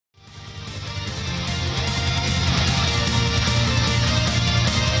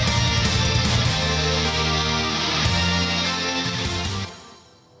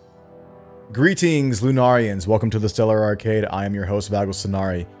Greetings, Lunarians. Welcome to the Stellar Arcade. I am your host, Valkos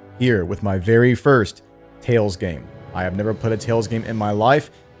Lunari, here with my very first Tales game. I have never played a Tales game in my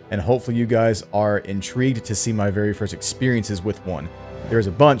life, and hopefully you guys are intrigued to see my very first experiences with one. There's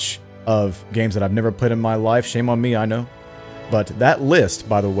a bunch of games that I've never played in my life. Shame on me, I know. But that list,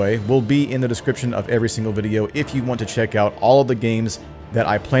 by the way, will be in the description of every single video if you want to check out all of the games that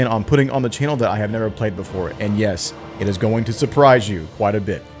I plan on putting on the channel that I have never played before. And yes, it is going to surprise you quite a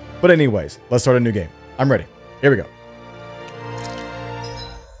bit. But anyways, let's start a new game. I'm ready. Here we go.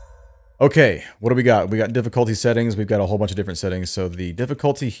 Okay, what do we got? We got difficulty settings. We've got a whole bunch of different settings. So the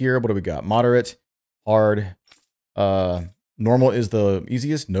difficulty here, what do we got? Moderate, hard, normal is the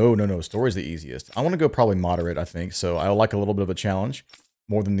easiest? No. Story is the easiest. I want to go probably moderate, I think. So I like a little bit of a challenge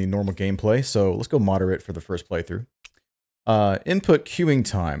more than the normal gameplay. So let's go moderate for the first playthrough. Input queuing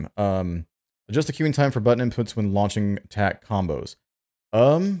time. Adjust the queuing time for button inputs when launching attack combos.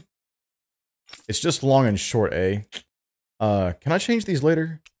 It's just long and short, eh? Can I change these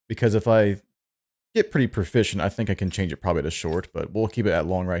later? Because if I get pretty proficient, I think I can change it probably to short, but we'll keep it at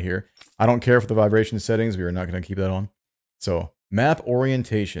long right here. I don't care for the vibration settings. We are not going to keep that on. So, map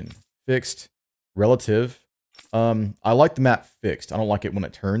orientation. Fixed. Relative. I like the map fixed. I don't like it when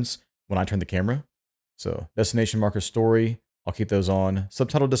it turns, when I turn the camera. So, destination marker story. I'll keep those on.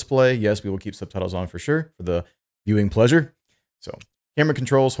 Subtitle display. Yes, we will keep subtitles on for sure, for the viewing pleasure. So, camera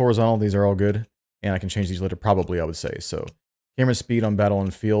controls, horizontal, these are all good. And I can change these later, probably, I would say. So, camera speed on battle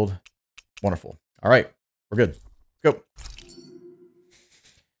and field. Wonderful. All right, we're good. Let's go.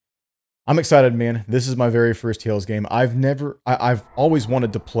 I'm excited, man. This is my very first Tales game. I've always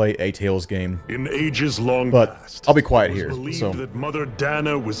wanted to play a Tales game. In ages long but past, I'll be quiet it was here. believed So that Mother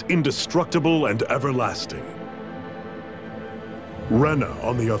Dana was indestructible and everlasting. Rena,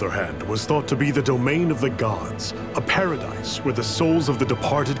 on the other hand, was thought to be the domain of the gods, a paradise where the souls of the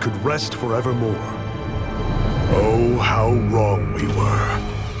departed could rest forevermore. Oh, how wrong we were.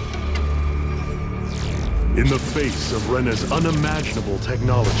 In the face of Rena's unimaginable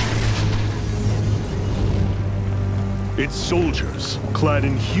technology, its soldiers, clad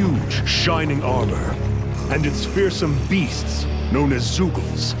in huge, shining armor, and its fearsome beasts, known as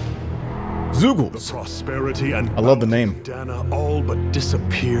Zeugles. Zeugles. The prosperity and I love the name. of Dana all but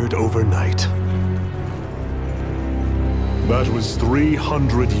disappeared overnight. That was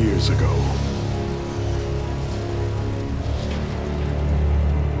 300 years ago.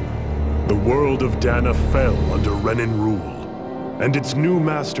 The world of Dana fell under Renan rule, and its new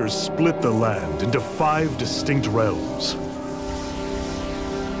masters split the land into 5 distinct realms.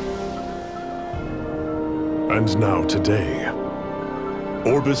 And now today,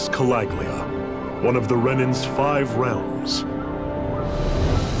 Orbis Calaglia, one of the Renan's 5 realms.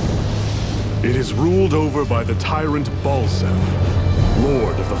 It is ruled over by the tyrant Balsef,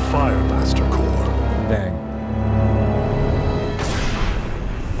 Lord of the Firemaster Corps. Dang.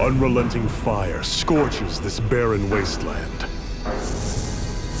 Unrelenting fire scorches this barren wasteland.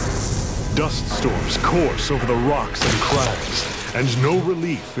 Dust storms course over the rocks and crags, and no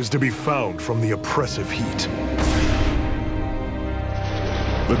relief is to be found from the oppressive heat.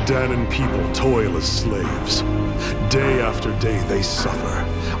 The Danan people toil as slaves. Day after day they suffer,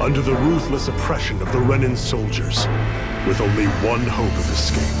 under the ruthless oppression of the Renan soldiers, with only one hope of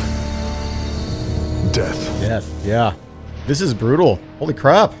escape. Death. Death, yeah. This is brutal. Holy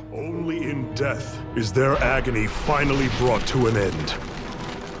crap. Only in death is their agony finally brought to an end.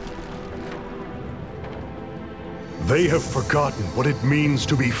 They have forgotten what it means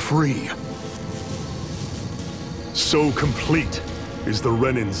to be free. So complete is the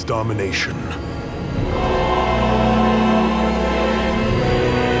Renan's domination.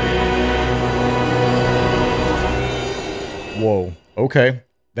 Whoa. Okay.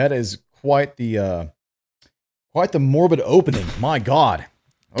 That is quite the morbid opening. My God.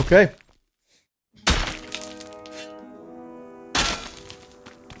 Okay.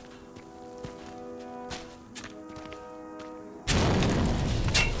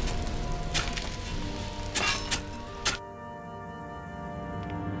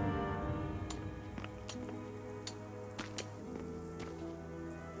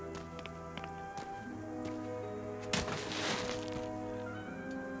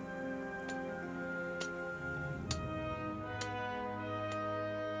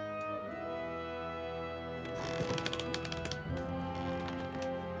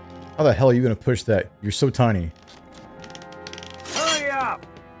 How the hell are you going to push that? You're so tiny. Hurry up!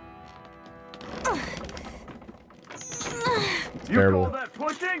 You Terrible. call that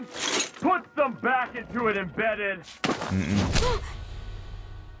pushing? Put some back into it, embedded.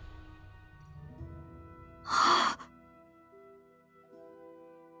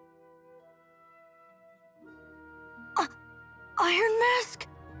 Iron Mask?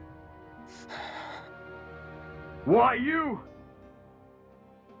 Why you?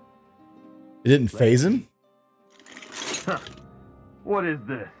 It didn't phase him? What is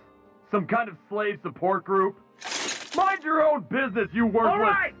this? Some kind of slave support group? Mind your own business, you worthless!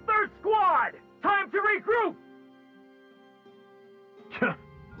 Alright, third squad! Time to regroup!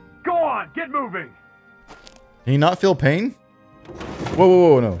 Go on, get moving! Can he not feel pain? Whoa, whoa,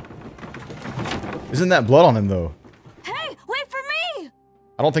 whoa, no. Isn't that blood on him, though? Hey, wait for me!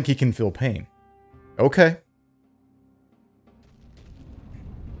 I don't think he can feel pain. Okay.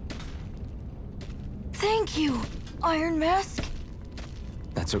 Thank you, Iron Mask.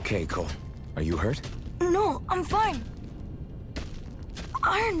 That's okay, Cole. Are you hurt? No, I'm fine.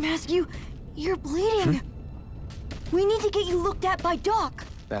 Iron Mask, you're bleeding. We need to get you looked at by Doc.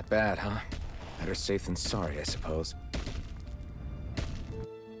 That bad, huh? Better safe than sorry, I suppose.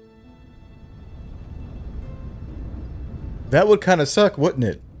 That would kind of suck, wouldn't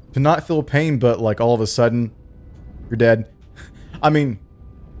it? To not feel pain, but like all of a sudden, you're dead. I mean,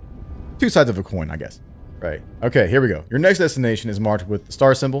 two sides of a coin, I guess. Right. Okay, here we go. Your next destination is marked with the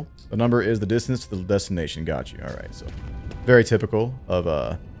star symbol. The number is the distance to the destination. Got you. All right, so very typical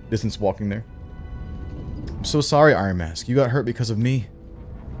of distance walking there. I'm so sorry, Iron Mask. You got hurt because of me.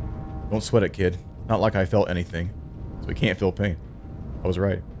 Don't sweat it, kid. Not like I felt anything. So we can't feel pain. I was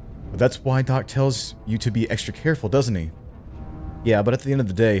right. But that's why Doc tells you to be extra careful, doesn't he? Yeah, but at the end of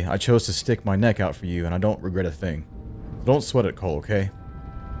the day, I chose to stick my neck out for you, and I don't regret a thing. So don't sweat it, Cole, okay?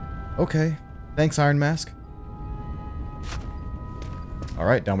 Okay. Thanks, Iron Mask.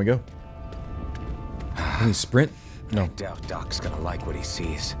 Alright, down we go. Can we sprint? No. I doubt Doc's gonna like what he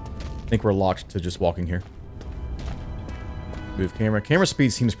sees. I think we're locked to just walking here. Move camera. Camera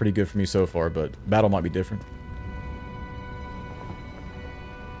speed seems pretty good for me so far, but battle might be different.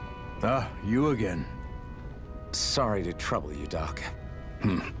 Ah, you again. Sorry to trouble you, Doc.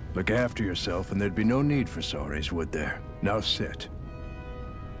 Look after yourself and there'd be no need for sorries, would there? Now sit.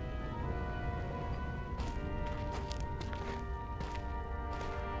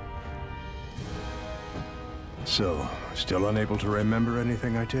 So, still unable to remember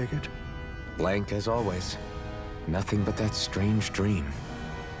anything, I take it? Blank as always. Nothing but that strange dream.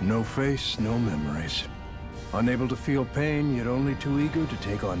 No face, no memories. Unable to feel pain, yet only too eager to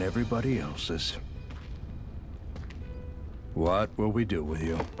take on everybody else's. What will we do with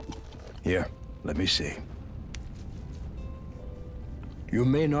you? Here, let me see. You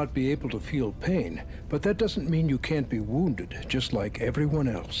may not be able to feel pain, but that doesn't mean you can't be wounded, just like everyone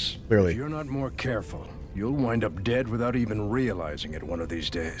else. Clearly. If you're not more careful, you'll wind up dead without even realizing it one of these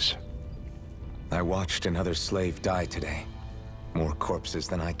days. I watched another slave die today. More corpses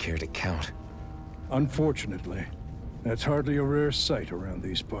than I care to count. Unfortunately, that's hardly a rare sight around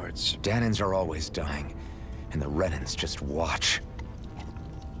these parts. Danans are always dying, and the Renans just watch.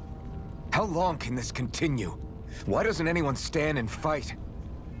 How long can this continue? Why doesn't anyone stand and fight?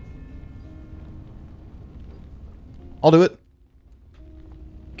 I'll do it.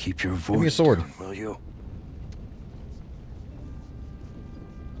 Keep your voice Give me a sword. down, will you?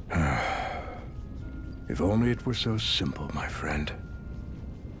 If only it were so simple, my friend.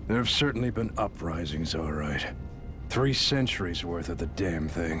 There have certainly been uprisings, all right. 3 centuries worth of the damn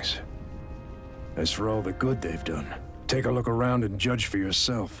things. As for all the good they've done, take a look around and judge for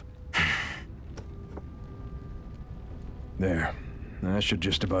yourself. There. That should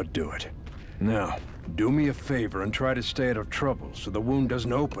just about do it. Now, do me a favor and try to stay out of trouble so the wound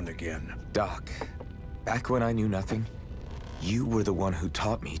doesn't open again. Doc, back when I knew nothing, you were the one who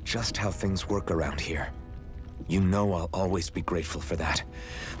taught me just how things work around here. You know I'll always be grateful for that,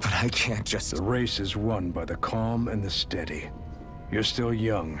 but I can't just... The race is won by the calm and the steady. You're still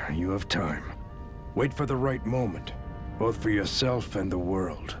young, you have time. Wait for the right moment, both for yourself and the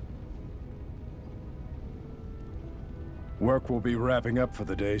world. Work will be wrapping up for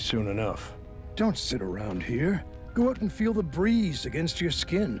the day soon enough. Don't sit around here. Go out and feel the breeze against your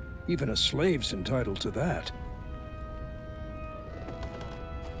skin. Even a slave's entitled to that.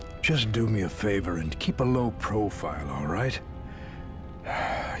 Just do me a favor and keep a low profile, all right?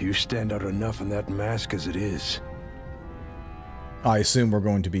 You stand out enough in that mask as it is. I assume we're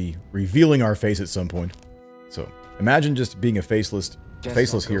going to be revealing our face at some point. So, imagine just being a faceless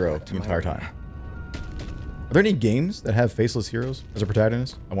hero the entire time. Are there any games that have faceless heroes as a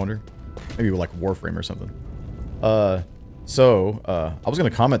protagonist? I wonder. Maybe like Warframe or something. I was going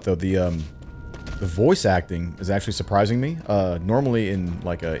to comment though, the voice acting is actually surprising me. Normally in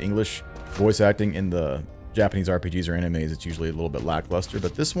like English voice acting in the Japanese RPGs or animes, it's usually a little bit lackluster.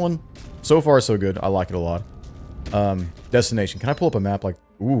 But this one, so far so good. I like it a lot. Destination. Can I pull up a map? Like,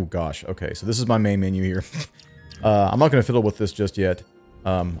 ooh, gosh. Okay, so this is my main menu here. I'm not going to fiddle with this just yet.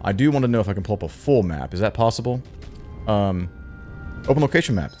 I do want to know if I can pull up a full map. Is that possible? Open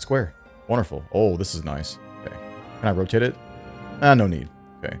location map. Square. Wonderful. Oh, this is nice. Okay. Can I rotate it? No need.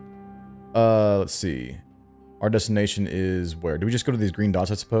 Okay. Let's see. Our destination is where? Do we just go to these green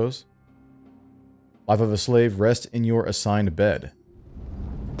dots, I suppose? Life of a slave. Rest in your assigned bed.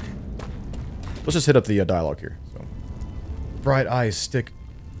 Let's just hit up the dialogue here. So, bright eyes stick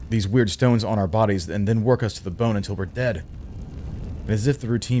these weird stones on our bodies and then work us to the bone until we're dead. And as if the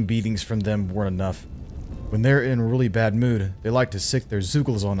routine beatings from them weren't enough. When they're in a really bad mood, they like to sick their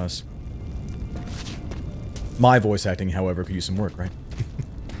zoogles on us. My voice acting, however, could use some work, right?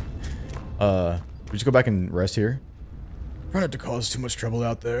 We just go back and rest here. Try not to cause too much trouble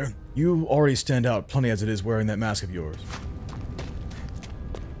out there. You already stand out plenty as it is wearing that mask of yours.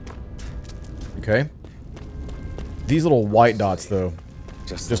 Okay. These little white dots, though.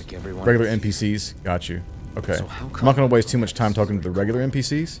 Just like regular NPCs. Got you. Okay. So I'm not going to waste too much time talking to the regular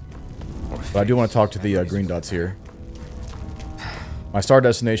NPCs. But I do want to talk to the green dots here. My star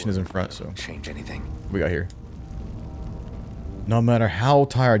destination is in front, so... Change anything. What we got here? No matter how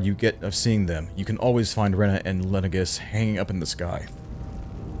tired you get of seeing them, you can always find Rena and Lenegis hanging up in the sky.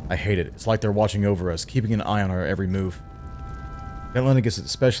 I hate it. It's like they're watching over us, keeping an eye on our every move. And Lenegis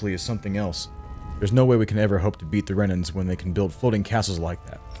especially is something else. There's no way we can ever hope to beat the Renans when they can build floating castles like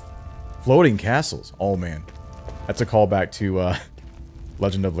that. Floating castles? Oh man. That's a callback to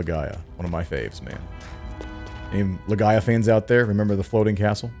Legend of Legaia. One of my faves, man. Any Legaia fans out there? Remember the floating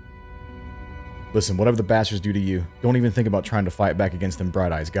castle? Listen, whatever the bastards do to you, don't even think about trying to fight back against them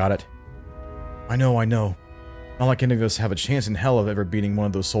bright eyes, got it? I know. Not like any of us have a chance in hell of ever beating one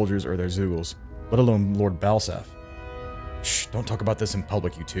of those soldiers or their zoogles, let alone Lord Balsaf. Shh, don't talk about this in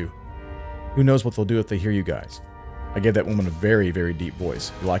public, you two. Who knows what they'll do if they hear you guys. I gave that woman a very, very deep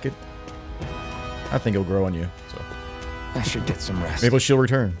voice. You like it? I think it'll grow on you, so... I should get some rest. Maybe she'll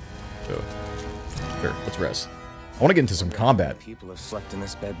return. So, sure, let's rest. I want to get into some combat. People have slept in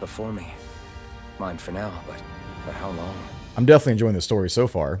this bed before me. Mine for now, but for how long? I'm definitely enjoying the story so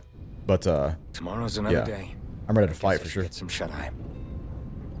far, but tomorrow's another day. I'm ready to fight for sure. Get some shut-eye.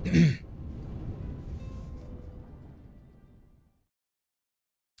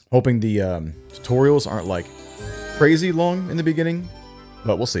 Hoping the tutorials aren't like crazy long in the beginning,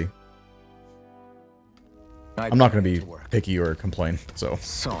 but we'll see. I'm not going to be picky or complain, so.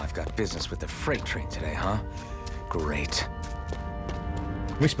 So I've got business with the freight train today, huh? Great.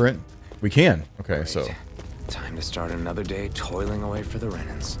 Can we sprint? We can. Okay, Great. so. Time to start another day toiling away for the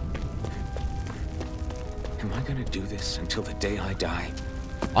Renans. Am I gonna do this until the day I die?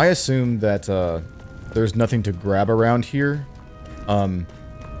 I assume that there's nothing to grab around here,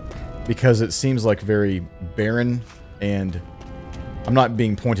 because it seems like very barren, and I'm not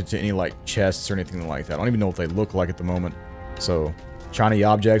being pointed to any like chests or anything like that. I don't even know what they look like at the moment. So, shiny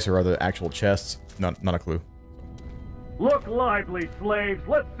objects or other actual chests, not a clue. Look lively, slaves.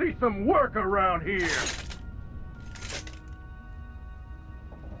 Let's see some work around here.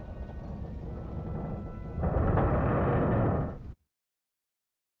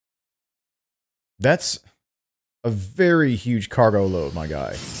 That's a very huge cargo load, my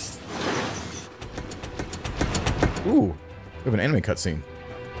guy. Ooh, we have an anime cutscene.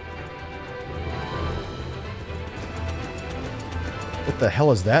 What the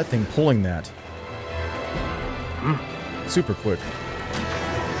hell is that thing pulling that? Super quick.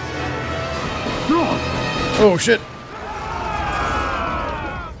 Oh shit!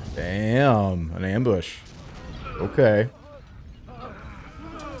 Damn, an ambush. Okay.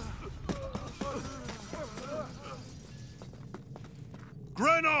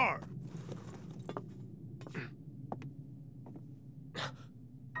 Grenar!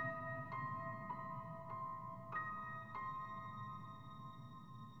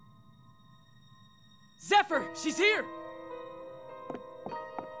 Zephyr, she's here!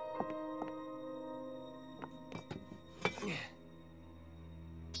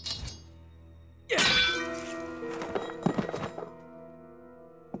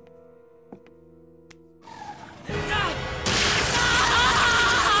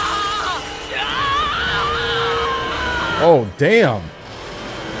 Oh, damn.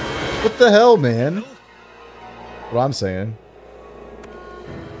 What the hell, man? What I'm saying.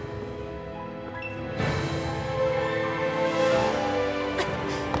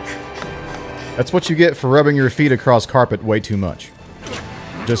 That's what you get for rubbing your feet across carpet way too much.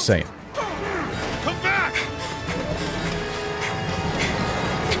 Just saying. Come back!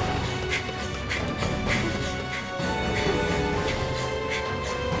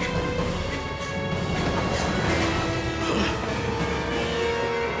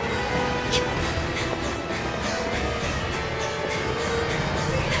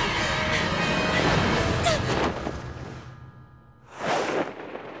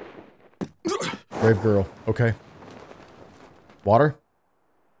 Brave girl. Okay. Water?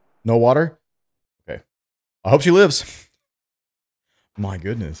 No water? Okay. I hope she lives. My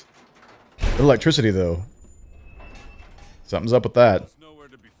goodness. Good electricity, though. Something's up with that. Nowhere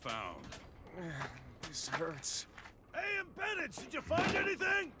to be found. This hurts. Hey, Embedded, did you find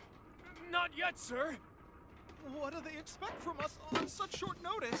anything? Not yet, sir. What do they expect from us on such short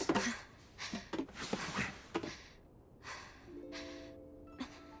notice?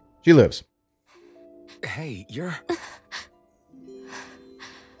 She lives. Hey, you're...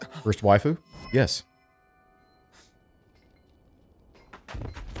 First waifu? Yes.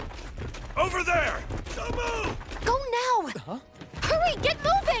 Over there! Don't move! Go now! Huh? Hurry, get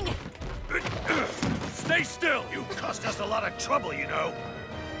moving! Stay still! You caused us a lot of trouble, you know.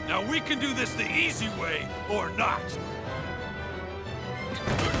 Now we can do this the easy way, or not.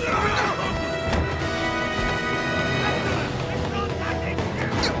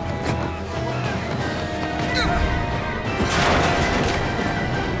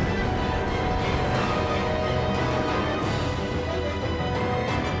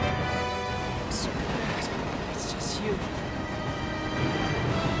 It's just you.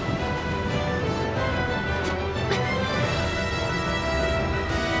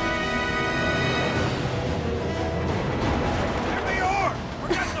 Here they are!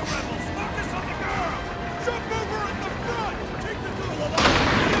 Forget the rebels! Focus on the girl! Jump over at the front! Take the girl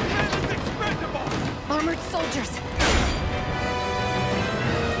alive! The man is expendable! Armored soldiers!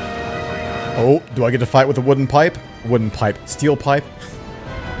 Oh, do I get to fight with a wooden pipe? Wooden pipe. Steel pipe?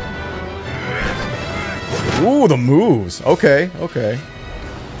 Ooh, the moves. Okay, okay.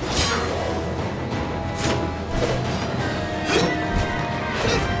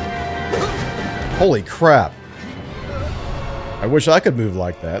 Holy crap. I wish I could move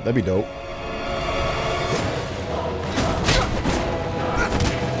like that. That'd be dope.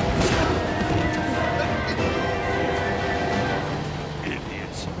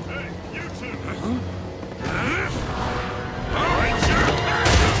 Idiots. Hey, you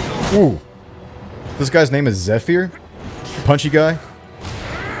two! Ooh. This guy's name is Zephyr? Punchy guy?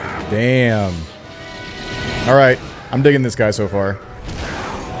 Damn. Alright. I'm digging this guy so far.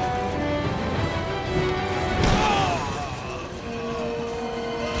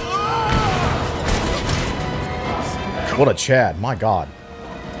 What a Chad. My god.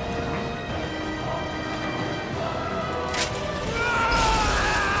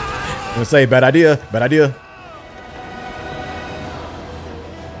 I'm gonna say, bad idea. Bad idea.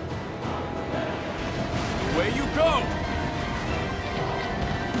 Away you go!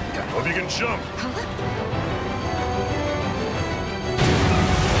 Hope you can jump.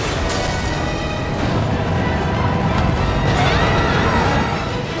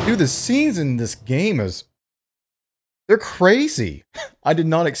 Dude, the scenes in this game is... they're crazy. I did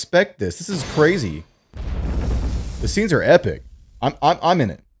not expect this. This is crazy. The scenes are epic. I'm in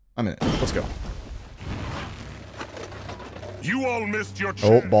it. I'm in it. Let's go. You all missed your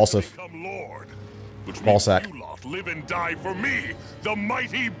chance Balsaf. to become Lord. Which Ballsack. means you lot live and die for me, the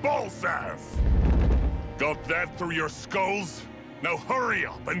mighty Balsaf. Got that through your skulls? Now hurry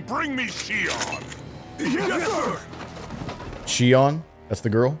up and bring me Shion. Yes, sir! Shion? That's the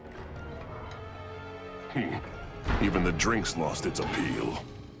girl? Even the drink's lost its appeal.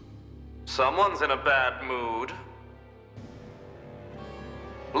 Someone's in a bad mood.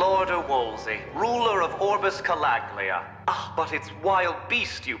 Lord Wolsey, ruler of Orbis Calaglia. Ah, but it's wild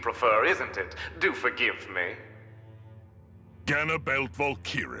beast you prefer, isn't it? Do forgive me. Ganabelt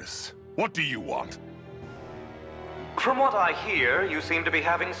Valkyris, what do you want? From what I hear, you seem to be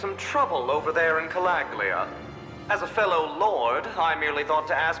having some trouble over there in Calaglia. As a fellow lord, I merely thought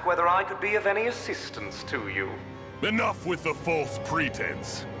to ask whether I could be of any assistance to you. Enough with the false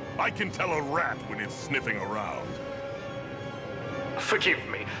pretense. I can tell a rat when it's sniffing around. Forgive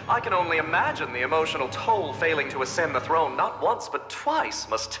me, I can only imagine the emotional toll failing to ascend the throne not once but twice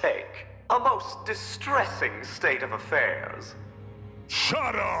must take. A most distressing state of affairs.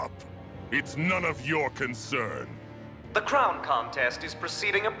 Shut up! It's none of your concern. The crown contest is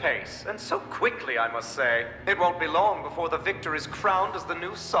proceeding apace, and so quickly, I must say. It won't be long before the victor is crowned as the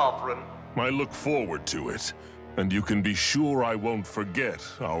new sovereign. I look forward to it, and you can be sure I won't forget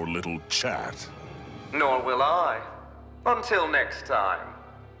our little chat. Nor will I. Until next time.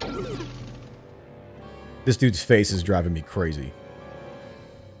 This dude's face is driving me crazy.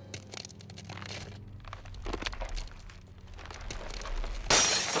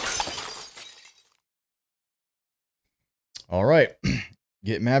 All right.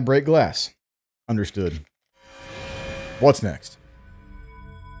 Get mad, break glass. Understood. What's next?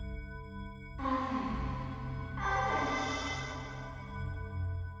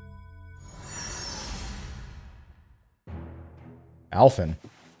 Alphen.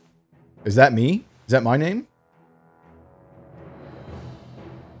 Is that me? Is that my name?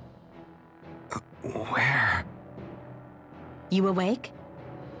 Where? You awake?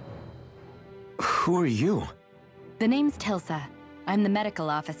 Who are you? The name's Tilsa. I'm the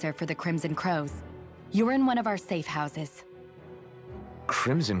medical officer for the Crimson Crows. You're in one of our safe houses.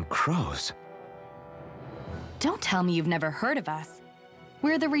 Crimson Crows? Don't tell me you've never heard of us.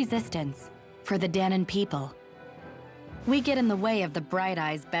 We're the Resistance, for the Danon people. We get in the way of the Bright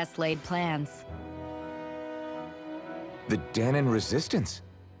Eye's best-laid plans. The Danon Resistance?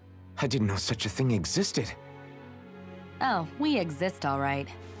 I didn't know such a thing existed. Oh, we exist all right.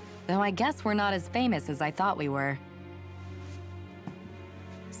 Though I guess we're not as famous as I thought we were.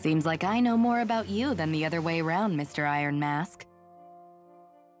 Seems like I know more about you than the other way around, Mr. Iron Mask.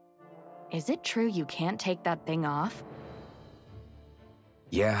 Is it true you can't take that thing off?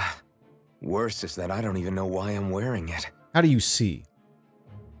 Yeah. Worse is that I don't even know why I'm wearing it. How do you see?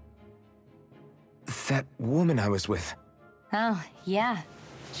 That woman I was with. Oh, yeah.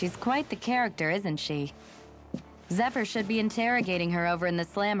 She's quite the character, isn't she? Zephyr should be interrogating her over in the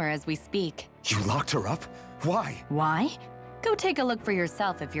Slammer as we speak. You locked her up? Why? Why? Go take a look for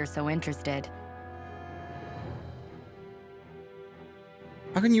yourself if you're so interested.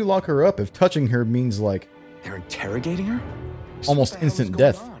 How can you lock her up if touching her means, like... They're interrogating her? Almost What the hell is instant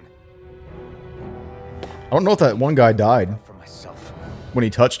going death. on? I don't know if that one guy died For myself. when he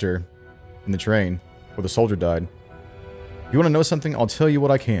touched her in the train, or the soldier died. You want to know something? I'll tell you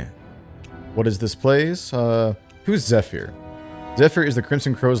what I can. What is this place? Who's Zephyr? Zephyr is the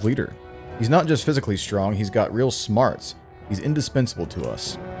Crimson Crow's leader. He's not just physically strong, he's got real smarts. He's indispensable to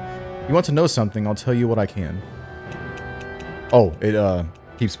us. You want to know something? I'll tell you what I can. Oh, it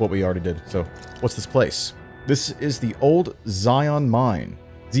keeps what we already did. So, what's this place? This is the old Zion Mine,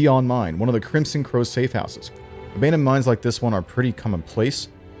 one of the Crimson Crow's safe houses. Abandoned mines like this one are pretty commonplace,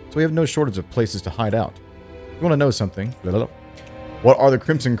 so we have no shortage of places to hide out. You want to know something? What are the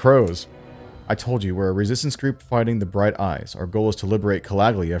Crimson Crows? I told you, we're a resistance group fighting the Bright Eyes. Our goal is to liberate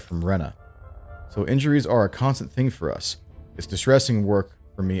Calaglia from Rena. So injuries are a constant thing for us. It's distressing work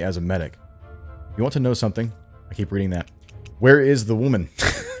for me as a medic. You want to know something? I keep reading that. Where is the woman?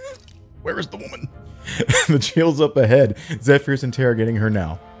 Where is the woman? The jail's up ahead. Zephyr's interrogating her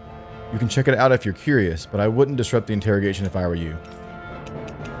now. You can check it out if you're curious, but I wouldn't disrupt the interrogation if I were you.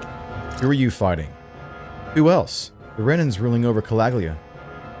 Who are you fighting? Who else? The Renans ruling over Calaglia.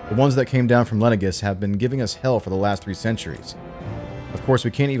 The ones that came down from Lenegis have been giving us hell for the last 3 centuries. Of course,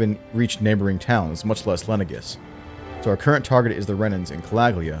 we can't even reach neighboring towns, much less Lenegis. So our current target is the Renans in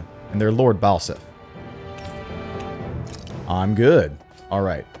Calaglia, and their Lord Balsef. I'm good.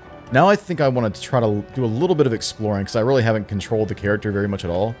 Alright. Now I think I want to try to do a little bit of exploring, because I really haven't controlled the character very much at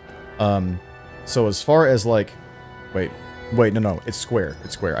all. So as far as like... Wait, no, it's square.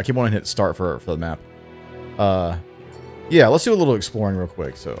 It's square. I keep wanting to hit start for the map. Yeah, let's do a little exploring real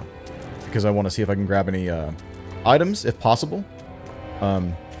quick, so... Because I want to see if I can grab any, items, if possible.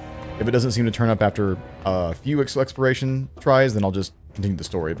 If it doesn't seem to turn up after a few exploration tries, then I'll just continue the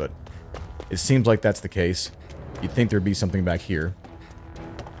story, but... It seems like that's the case. You'd think there'd be something back here.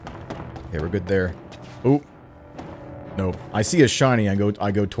 Okay, we're good there. Oh. Nope. I see a shiny, I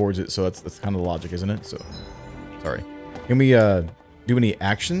go towards it, so that's kind of the logic, isn't it? So, sorry. Can we, do any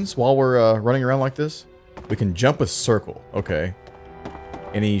actions while we're, running around like this? We can jump with circle. Okay.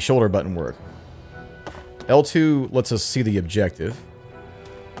 Any shoulder button work? L2 lets us see the objective.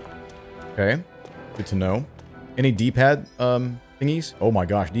 Okay. Good to know. Any D-pad, thingies? Oh my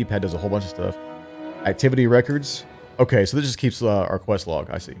gosh, D-pad does a whole bunch of stuff. Activity records. Okay, so this just keeps our quest log.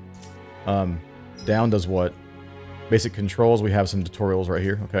 I see. Down does what? Basic controls. We have some tutorials right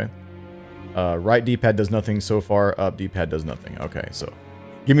here. Okay. Right D-pad does nothing so far. Up D-pad does nothing. Okay, so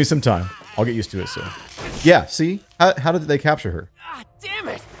give me some time. I'll get used to it. So, yeah. See, how did they capture her? Ah, damn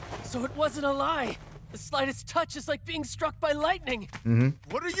it! So it wasn't a lie. The slightest touch is like being struck by lightning. Mm-hmm.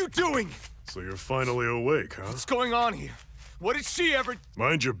 What are you doing? So you're finally awake, huh? What's going on here? What did she ever...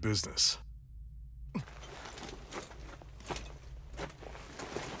 Mind your business.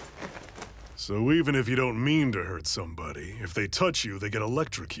 So even if you don't mean to hurt somebody, if they touch you, they get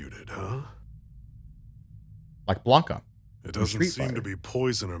electrocuted, huh? Like Blanca. It doesn't seem to be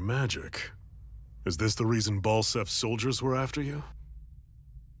poison or magic. Is this the reason Balsef's soldiers were after you?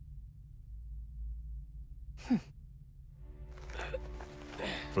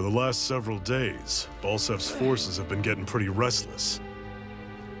 For the last several days, Balsef's forces have been getting pretty restless.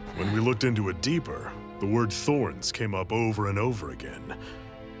 When we looked into it deeper, the word thorns came up over and over again.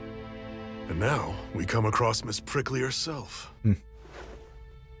 And now, we come across Miss Prickly herself.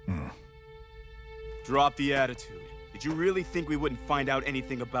 Drop the attitude. Did Did you really think we wouldn't find out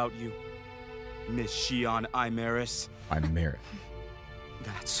anything about you? Miss Shion Imaris? Imaris.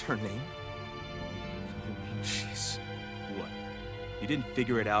 That's her name? You mean she's... What? You didn't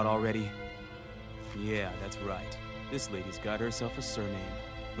figure it out already? Yeah, that's right. This lady's got herself a surname,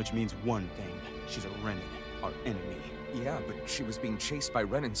 which means one thing. She's a Renin, our enemy. Yeah, but she was being chased by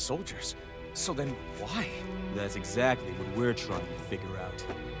Renin soldiers. So then why? That's exactly what we're trying to figure out.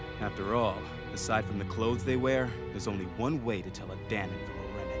 After all, aside from the clothes they wear, there's only one way to tell a Danon from a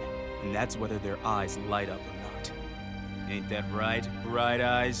Renin, and that's whether their eyes light up or not. Ain't that right, Bright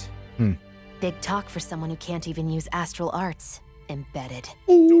Eyes? Big talk for someone who can't even use astral arts. Embedded.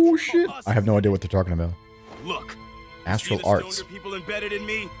 Oh shit! I have no idea what they're talking about. Look, Astral see the arts. stoner people embedded in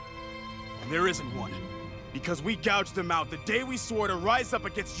me? There isn't one, because we gouged them out the day we swore to rise up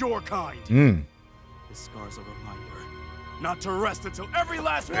against your kind. This scar's a reminder, not to rest until every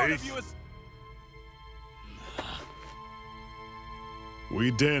last one of you is.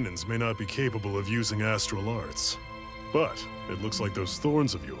 We Danons may not be capable of using astral arts, but it looks like those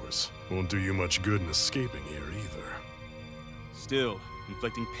thorns of yours won't do you much good in escaping here either. Still,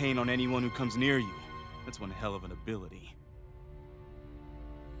 inflicting pain on anyone who comes near you, that's one hell of an ability.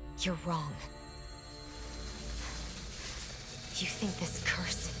 You're wrong. You think this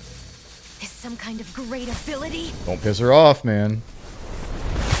curse is some kind of great ability? Don't piss her off, man.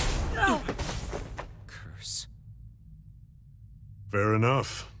 Curse. Fair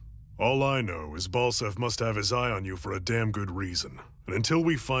enough. All I know is Balsev must have his eye on you for a damn good reason. And until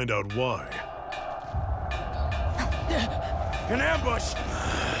we find out why... An ambush!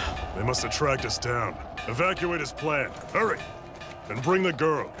 They must have tracked us down. Evacuate as planned. Hurry! And bring the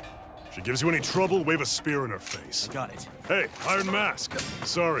girl. If she gives you any trouble, wave a spear in her face. Got it. Hey, Iron Mask.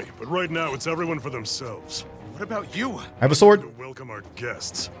 Sorry, but right now it's everyone for themselves. What about you? I have a sword. To welcome our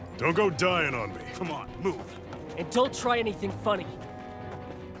guests. Don't go dying on me. Come on, move. And don't try anything funny.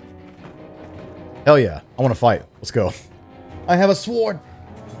 Hell yeah. I want to fight. Let's go. I have a sword.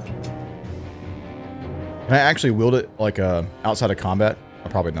 Can I actually wield it like outside of combat?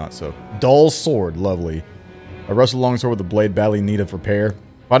 Probably not, so. Dull sword. Lovely. A rusted longsword with a blade badly in need of repair.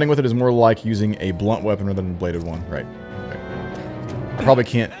 Fighting with it is more like using a blunt weapon rather than a bladed one. Right. Okay. I probably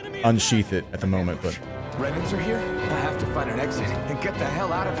can't unsheath it at the moment, but... Renins are here? I have to find an exit and get the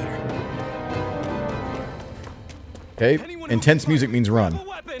hell out of here. Okay. Intense music means run.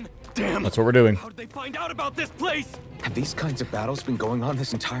 Damn. That's what we're doing. How did they find out about this place? Have these kinds of battles been going on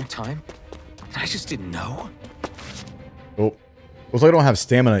this entire time? I just didn't know. Oh. Looks like I don't have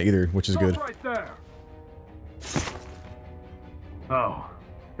stamina either, which is good. Right there. Oh,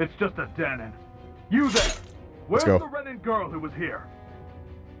 it's just a Danon. You there? Where's go. the Renin girl who was here?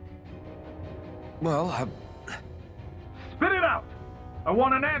 Well, Spit it out! I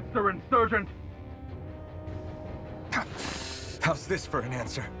want an answer, Insurgent! How's this for an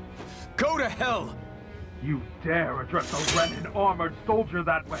answer? Go to hell! You dare address a Renin armored soldier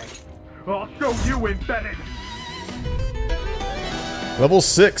that way? I'll show you, Embedded! Level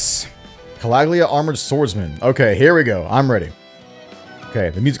 6. Calaglia Armored Swordsman. Okay, here we go. I'm ready. Okay,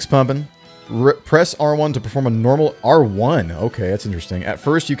 the music's pumping. Press R1 to perform a normal... R1? Okay, that's interesting. At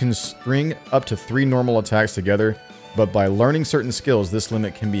first, you can string up to 3 normal attacks together, but by learning certain skills, this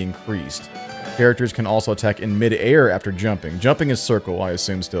limit can be increased. Characters can also attack in mid-air after jumping. Jumping is circle, I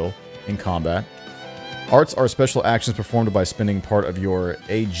assume, still, in combat. Arts are special actions performed by spending part of your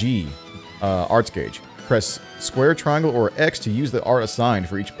AG arts gauge. Press square, triangle, or X to use the art assigned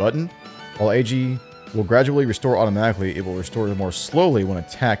for each button. While AG will gradually restore automatically, it will restore more slowly when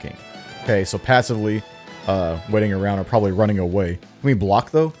attacking. Okay, so passively waiting around or probably running away. Can we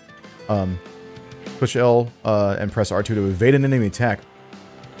block, though? Push L and press R2 to evade an enemy attack.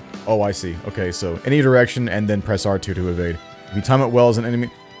 Oh, I see. Okay, so any direction and then press R2 to evade. If you time it well as an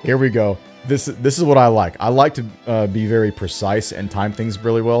enemy... Here we go. This is what I like. I like to be very precise and time things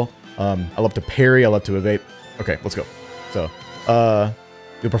really well. I love to parry. I love to evade. Okay, let's go. So,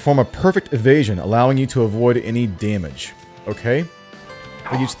 you'll perform a perfect evasion, allowing you to avoid any damage. Okay?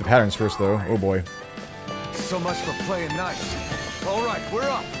 We'll use the patterns first, though. Oh, boy. So much for playing nice. All right, we're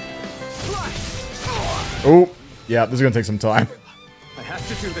up. Oh, yeah, this is going to take some time. I have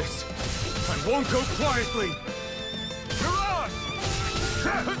to do this. I won't go quietly.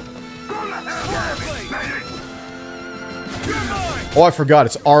 Oh, I forgot.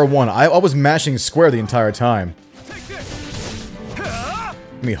 It's R1. I was mashing square the entire time.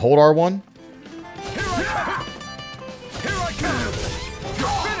 Let me hold R1.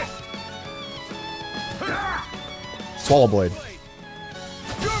 Swallow Blade.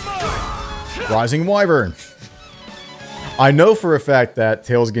 Rising Wyvern. I know for a fact that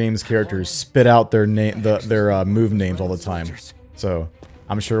Tales games characters spit out their name, their move names all the time. So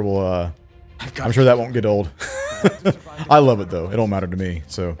I'm sure we'll, I'm sure that won't get old. I love it though. It don't matter to me.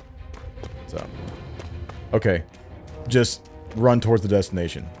 So, okay, just run towards the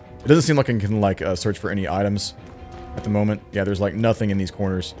destination. It doesn't seem like I can like search for any items at the moment. Yeah, there's like nothing in these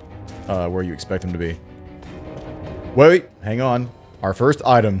corners where you expect them to be. Wait, hang on. Our first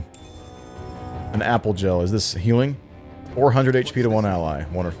item, an apple gel. Is this healing? 400 HP to one ally.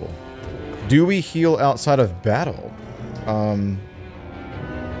 Wonderful. Do we heal outside of battle?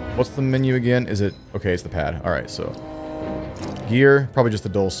 What's the menu again? Is it... Okay, it's the pad. Alright, so... Gear. Probably just the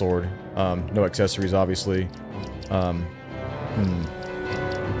dull sword. No accessories, obviously. I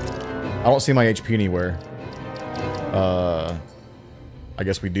don't see my HP anywhere. I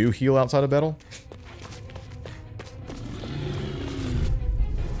guess we do heal outside of battle?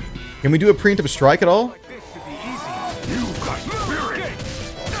 Can we do a preemptive strike at all?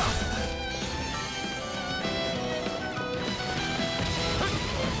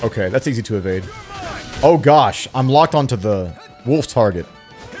 Okay, that's easy to evade. Oh gosh, I'm locked onto the wolf target.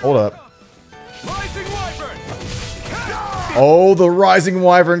 Hold up. Oh, the Rising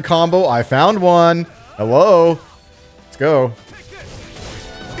Wyvern combo. I found one. Hello. Let's go.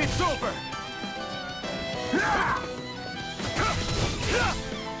 It's over.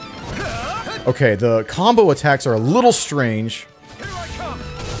 Okay, the combo attacks are a little strange. Here I come.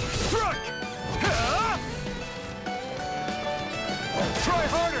 Try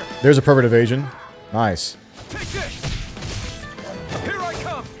harder. There's a perfect evasion. Nice. Take this. Here I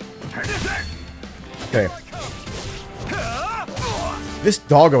come. Okay. This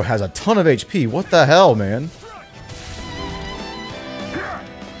doggo has a ton of HP. What the hell, man?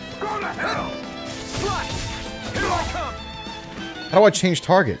 How do I change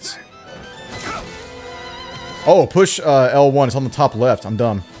targets? Oh, push L1. It's on the top left. I'm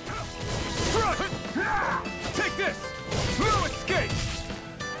dumb. Take this. No escape.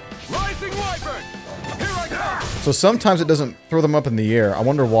 Rising Wyvern. Here I come. So sometimes it doesn't throw them up in the air. I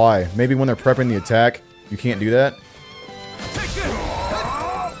wonder why. Maybe when they're prepping the attack, you can't do that. Take this.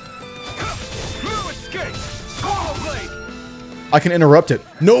 No escape. Swallow blade. I can interrupt it.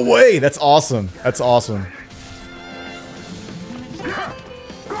 No way! That's awesome. That's awesome.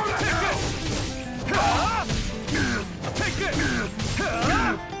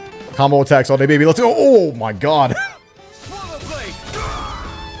 Combo attacks all day, baby. Let's go. Oh my god.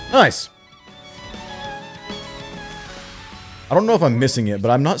 Nice. I don't know if I'm missing it, but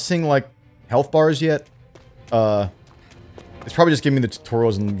I'm not seeing like health bars yet. It's probably just giving me the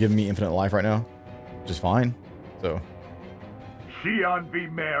tutorials and giving me infinite life right now, which is fine. So. Shion V.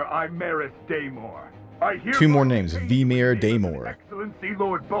 Mayor, I Maris Daymore. I hear 2 more names. V. Mayor Daymore. Excellency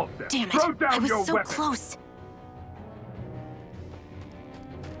Lord Bolster. Damn it! Throw down I was your so weapon. close.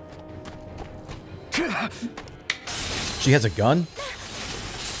 She has a gun?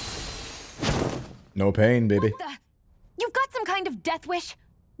 No pain, baby. You've got some kind of death wish?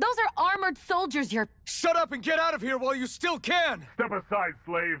 Those are armored soldiers you're... Shut up and get out of here while you still can! Step aside,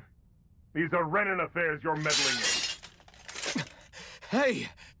 slave. These are Renan affairs you're meddling in. Hey!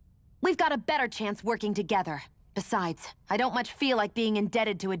 We've got a better chance working together. Besides, I don't much feel like being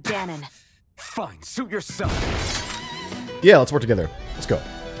indebted to a Danon. Fine, suit yourself. Yeah, let's work together. Let's go.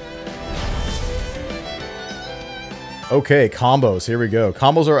 Okay, combos. Here we go.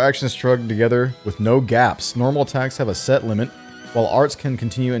 Combos are actions strung together with no gaps. Normal attacks have a set limit, while arts can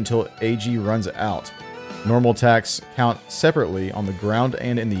continue until AG runs out. Normal attacks count separately on the ground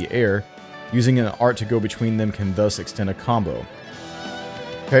and in the air. Using an art to go between them can thus extend a combo.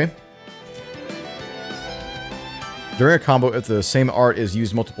 Okay. During a combo, if the same art is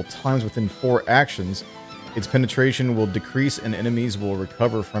used multiple times within 4 actions, its penetration will decrease and enemies will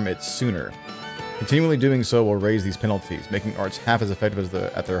recover from it sooner. Continually doing so will raise these penalties, making arts half as effective as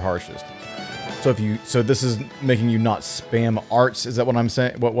at their harshest. So this is making you not spam arts. Is that what I'm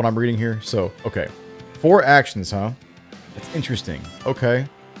saying? What I'm reading here? So okay, 4 actions, huh? That's interesting. Okay,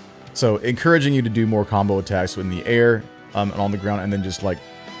 so encouraging you to do more combo attacks in the air and on the ground, and then just like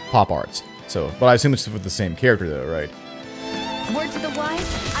pop arts. So, but I assume it's with the same character though, right? Word to the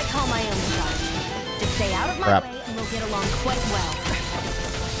wise, I call my own shot. Just stay out of my way and we'll get along quite well.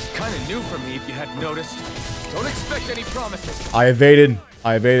 Kinda new for me if you hadn't noticed. Don't expect any promises. I evaded.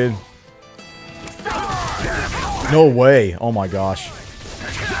 I evaded. No way. Oh my gosh.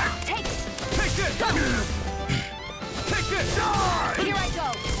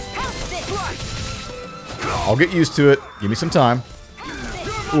 I'll get used to it. Give me some time.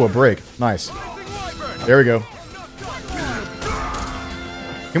 Ooh, a break. Nice. There we go.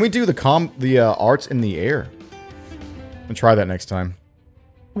 Can we do the arts in the air? And try that next time.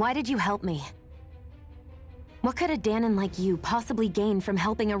 Why did you help me? What could a Danon like you possibly gain from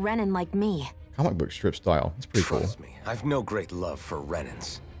helping a Renan like me? Comic book strip style. It's pretty Trust cool. me, I've no great love for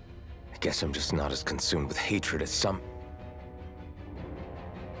Renans. I guess I'm just not as consumed with hatred as some...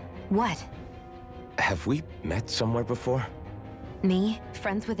 What? Have we met somewhere before? Me?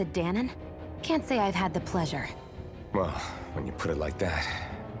 Friends with a Danon? Can't say I've had the pleasure. Well, when you put it like that,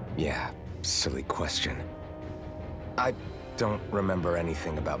 yeah, silly question. I don't remember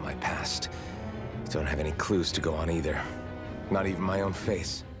anything about my past. Don't have any clues to go on either. Not even my own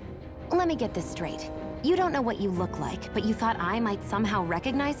face. Let me get this straight. You don't know what you look like, but you thought I might somehow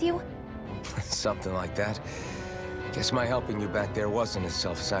recognize you? Something like that. Guess my helping you back there wasn't as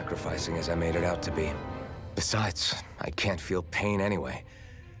self-sacrificing as I made it out to be. Besides, I can't feel pain anyway,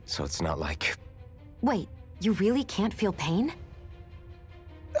 so it's not like... Wait, you really can't feel pain?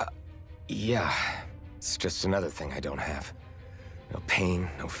 Yeah. It's just another thing I don't have. No pain,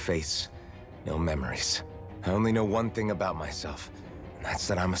 no face, no memories. I only know one thing about myself, and that's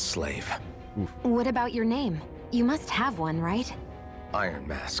that I'm a slave. What about your name? You must have one, right? Iron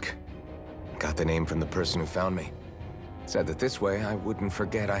Mask. Got the name from the person who found me. Said that this way I wouldn't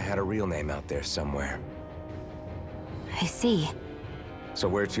forget I had a real name out there somewhere. I see. So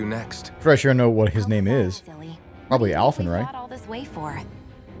where to next? Pretty sure I know what his name is. Silly. Probably Alphen, right? What all this way for?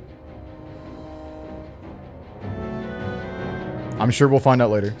 I'm sure we'll find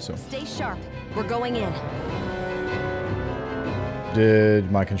out later. So. Stay sharp. We're going in.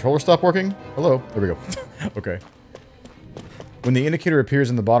 Did my controller stop working? Hello. There we go. Okay. When the indicator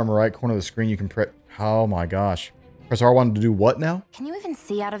appears in the bottom right corner of the screen, you can press... Oh my gosh. Press R1 to do what now? Can you even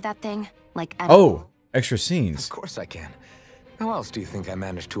see out of that thing? Like, oh, extra scenes. Of course I can. How else do you think I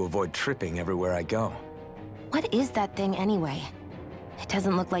managed to avoid tripping everywhere I go? What is that thing anyway? It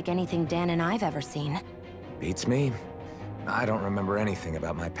doesn't look like anything Dan and I've ever seen. Beats me. I don't remember anything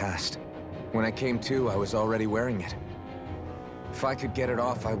about my past. When I came to, I was already wearing it. If I could get it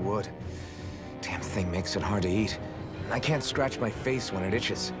off, I would. Damn thing makes it hard to eat. And I can't scratch my face when it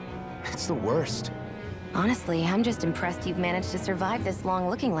itches. It's the worst. Honestly, I'm just impressed you've managed to survive this long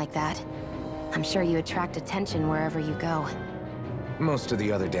looking like that. I'm sure you attract attention wherever you go. Most of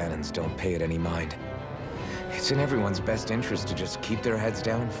the other Danons don't pay it any mind. It's in everyone's best interest to just keep their heads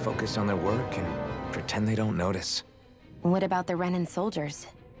down, focus on their work, and pretend they don't notice. What about the Renan soldiers?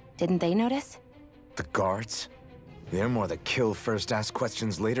 Didn't they notice? The guards? They're more the kill first, ask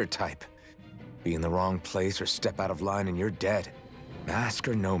questions later type. Be in the wrong place or step out of line and you're dead. Mask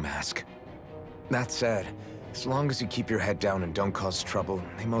or no mask. That said, as long as you keep your head down and don't cause trouble,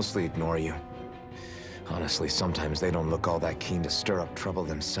 they mostly ignore you. Honestly, sometimes they don't look all that keen to stir up trouble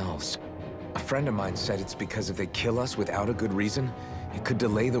themselves. A friend of mine said it's because if they kill us without a good reason, it could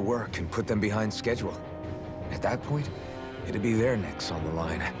delay the work and put them behind schedule. At that point, it'd be their necks on the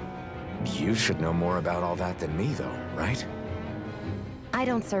line. You should know more about all that than me, though, right? I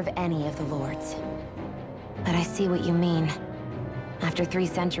don't serve any of the lords. But I see what you mean. After 3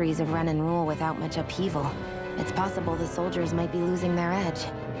 centuries of run and rule without much upheaval, it's possible the soldiers might be losing their edge.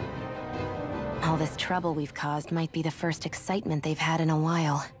 All this trouble we've caused might be the first excitement they've had in a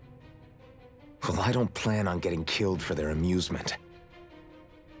while. Well, I don't plan on getting killed for their amusement.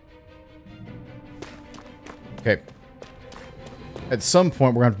 Okay. At some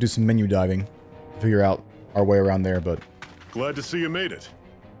point, we're going to have to do some menu diving. Figure out our way around there, but... Glad to see you made it.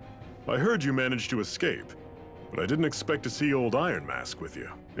 I heard you managed to escape, but I didn't expect to see old Iron Mask with you.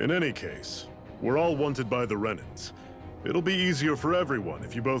 In any case, we're all wanted by the Renans. It'll be easier for everyone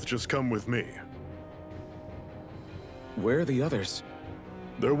if you both just come with me. Where are the others?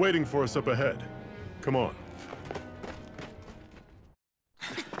 They're waiting for us up ahead. Come on.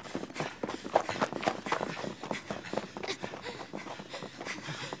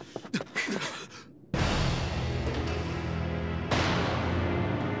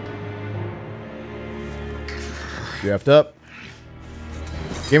 You effed up.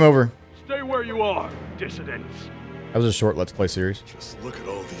 Game over. Stay where you are, dissidents. That was a short Let's Play series. Just look at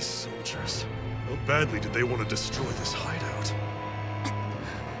all these soldiers. How badly did they want to destroy this hideout?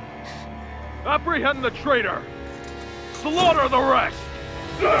 Apprehend the traitor. Slaughter the rest.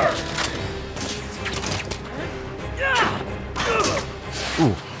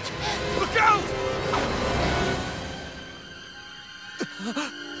 Ooh. Look out!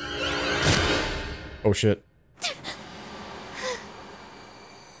 Oh shit.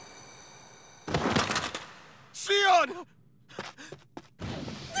 Sion!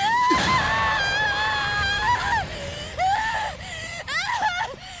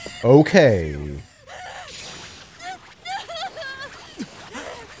 Okay.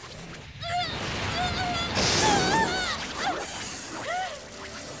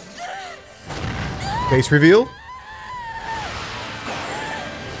 Face reveal?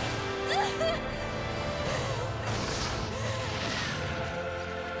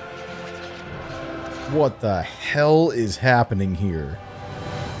 What the hell is happening here?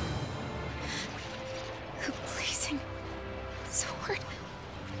 A blazing sword?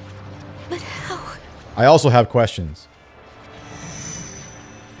 But how? I also have questions.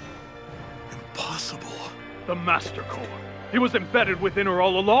 Impossible. The Master Core. He was embedded within her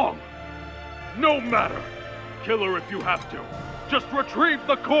all along. No matter. Kill her if you have to. Just retrieve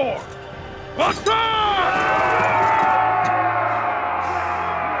the core.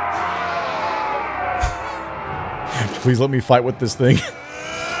 Please let me fight with this thing.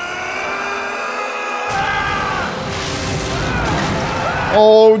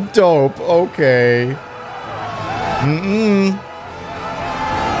 Oh, dope. Okay.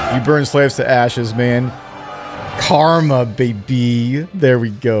 You burn slaves to ashes, man. Karma, baby. There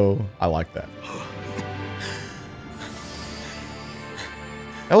we go. I like that.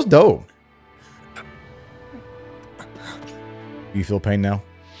 That was dope. You feel pain now?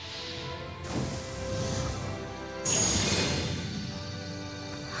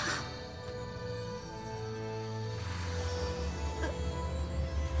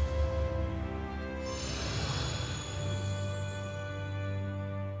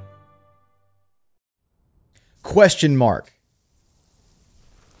 Question mark.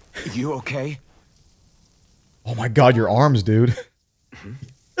 You okay? Oh my god, your arms, dude.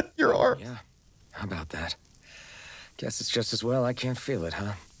 Your arms. Yeah, how about that? Guess it's just as well I can't feel it,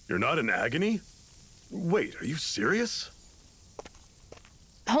 huh? You're not in agony? Wait, are you serious?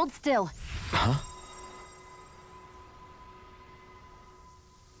 Hold still. Huh?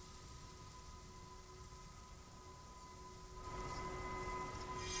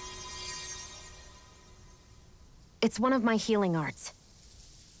 It's one of my healing arts.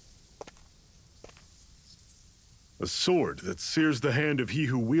 A sword that sears the hand of he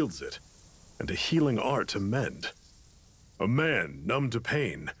who wields it, and a healing art to mend. A man numb to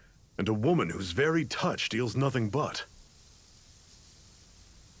pain, and a woman whose very touch deals nothing but.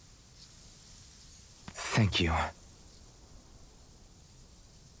 Thank you.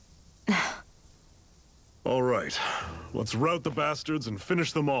 All right, let's rout the bastards and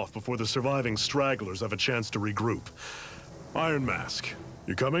finish them off before the surviving stragglers have a chance to regroup. Iron Mask,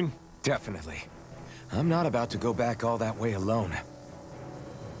 you coming? Definitely. I'm not about to go back all that way alone.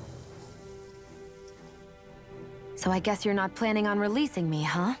 So I guess you're not planning on releasing me,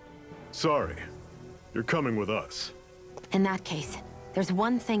 huh? Sorry, you're coming with us. In that case, there's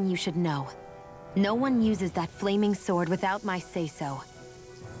one thing you should know. No one uses that flaming sword without my say-so.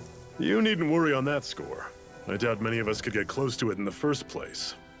 You needn't worry on that score. I doubt many of us could get close to it in the first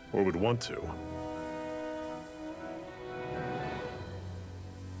place, or would want to.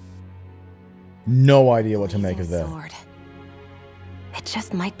 No idea what to make of that. Sword. It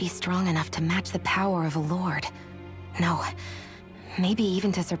just might be strong enough to match the power of a lord. No, maybe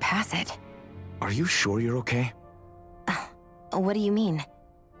even to surpass it. Are you sure you're okay? What do you mean?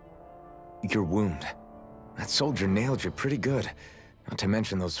 Your wound. That soldier nailed you pretty good. Not to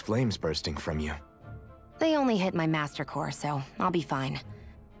mention those flames bursting from you. They only hit my master core, so I'll be fine.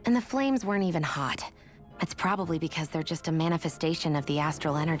 And the flames weren't even hot. It's probably because they're just a manifestation of the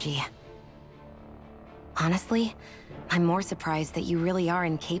astral energy. Honestly, I'm more surprised that you really are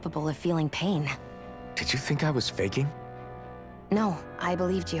incapable of feeling pain. Did you think I was faking? No, I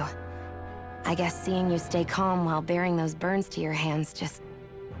believed you. I guess seeing you stay calm while bearing those burns to your hands just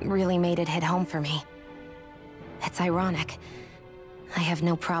really made it hit home for me. It's ironic. I have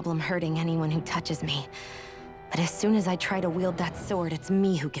no problem hurting anyone who touches me. But as soon as I try to wield that sword, it's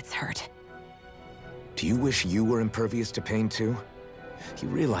me who gets hurt. Do you wish you were impervious to pain too? You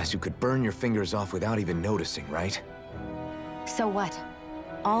realize you could burn your fingers off without even noticing, right? So what?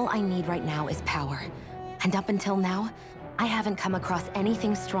 All I need right now is power. And up until now, I haven't come across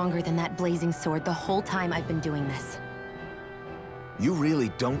anything stronger than that blazing sword the whole time I've been doing this. You really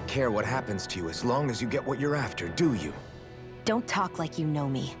don't care what happens to you as long as you get what you're after, do you? Don't talk like you know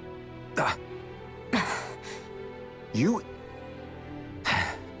me. You...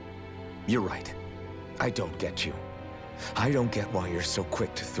 You're right. I don't get you. I don't get why you're so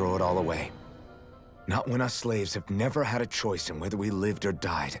quick to throw it all away. Not when us slaves have never had a choice in whether we lived or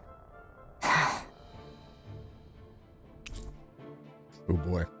died. Oh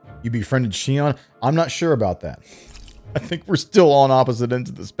boy. You befriended Shion? I'm not sure about that. I think we're still on opposite ends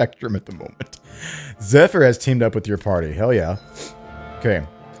of the spectrum at the moment. Zephyr has teamed up with your party. Hell yeah. Okay.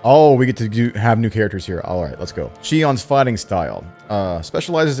 Oh, we get to have new characters here. All right, let's go. Shion's fighting style.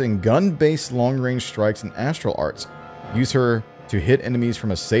 Specializes in gun-based long-range strikes and astral arts. Use her to hit enemies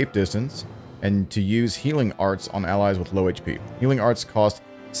from a safe distance. and to use healing arts on allies with low HP. Healing arts cost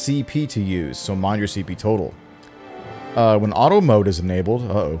CP to use, so mind your CP total. When auto mode is enabled,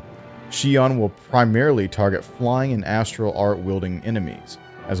 Shion will primarily target flying and astral art wielding enemies,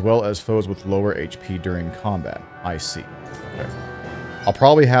 as well as foes with lower HP during combat. I see. Okay. I'll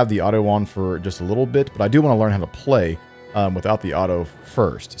probably have the auto on for just a little bit, but I do want to learn how to play without the auto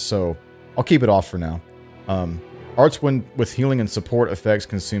first, so I'll keep it off for now. Arts with healing and support effects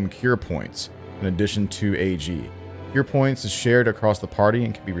consume cure points, in addition to AG. Cure points is shared across the party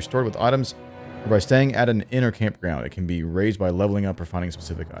and can be restored with items, or by staying at an inner campground. It can be raised by leveling up or finding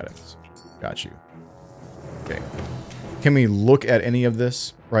specific items. Got you. Okay. Can we look at any of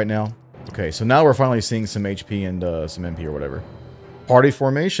this right now? Okay, so now we're finally seeing some HP and some MP or whatever. Party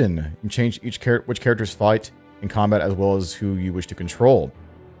formation. You can change which characters fight in combat as well as who you wish to control.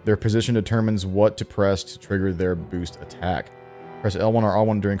 Their position determines what to press to trigger their boost attack. Press L1 or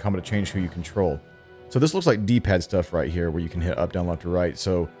R1 during combat to change who you control. So this looks like D-pad stuff right here where you can hit up, down, left, or right.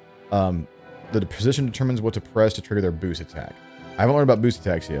 So the position determines what to press to trigger their boost attack. I haven't learned about boost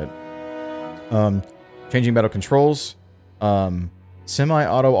attacks yet. Changing battle controls.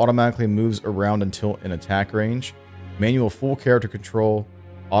 Semi-auto automatically moves around until in attack range. Manual full character control.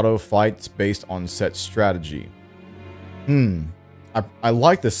 Auto fights based on set strategy. I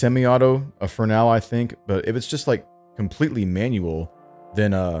like the semi-auto for now, I think, but if it's just like completely manual,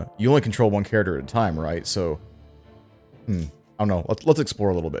 then you only control one character at a time, right? So, I don't know. Let's explore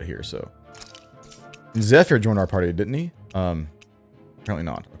a little bit here. So, Zephyr joined our party, didn't he? Apparently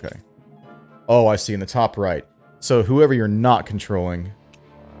not. Okay. Oh, I see in the top right. So whoever you're not controlling.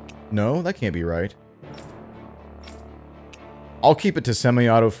 No, that can't be right. I'll keep it to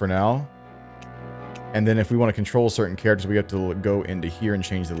semi-auto for now. And then if we want to control certain characters, we have to go into here and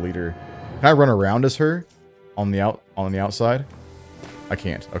change the leader. Can I run around as her on the outside? I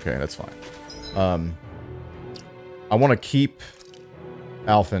can't. Okay, that's fine. I want to keep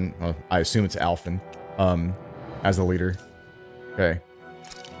Alphen. Well, I assume it's Alphen as the leader. Okay.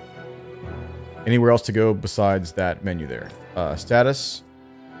 Anywhere else to go besides that menu there? Status.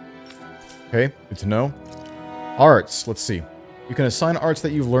 Okay, good to know. Arts. Let's see. You can assign arts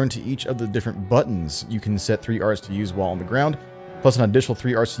that you've learned to each of the different buttons. You can set 3 arts to use while on the ground, plus an additional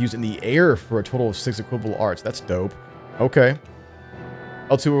 3 arts to use in the air for a total of 6 equivalent arts. That's dope. Okay.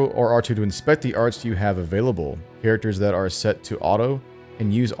 L2 or R2 to inspect the arts you have available. Characters that are set to auto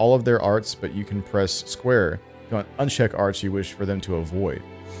can use all of their arts, but you can press square to uncheck arts you wish for them to avoid.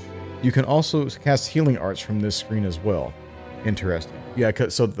 You can also cast healing arts from this screen as well. Interesting. Yeah,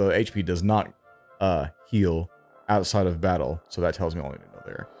 so the HP does not heal outside of battle, so that tells me all I need to know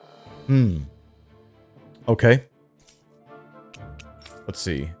there. Okay. Let's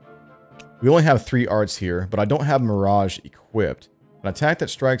see. We only have 3 arts here, but I don't have Mirage equipped. An attack that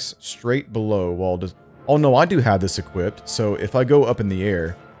strikes straight below while does... Oh no, I do have this equipped, so if I go up in the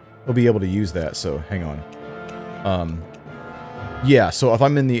air, we'll be able to use that, so hang on. Yeah, so if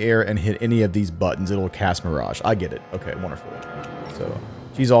I'm in the air and hit any of these buttons, it'll cast Mirage. I get it. Okay, wonderful. So,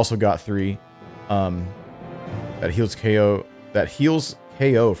 she's also got 3. That heals KO. That heals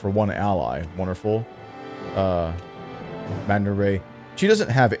KO for 1 ally. Wonderful. Magna Ray. She doesn't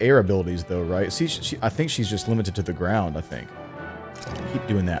have air abilities though, right? See, I think she's just limited to the ground, I think. Keep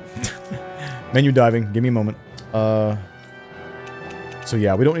doing that. Menu diving. Give me a moment. So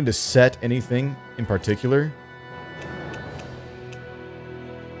yeah, we don't need to set anything in particular.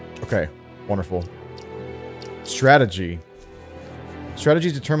 Okay, wonderful. Strategy.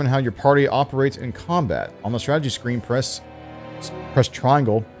 Strategies determine how your party operates in combat. On the strategy screen, press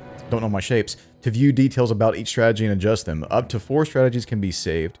triangle, don't know my shapes, to view details about each strategy and adjust them. Up to 4 strategies can be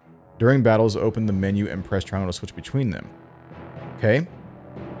saved. During battles, open the menu and press triangle to switch between them. Okay.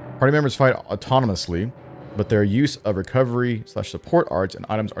 Party members fight autonomously, but their use of recovery/support arts and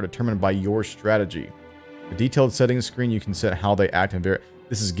items are determined by your strategy. The detailed settings screen, you can set how they act and vary.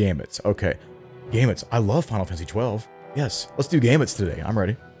 This is Gambits. Okay. Gambits. I love Final Fantasy 12. Yes. Let's do Gambits today. I'm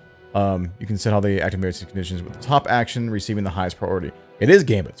ready. You can set how they act in various conditions with the top action receiving the highest priority. It is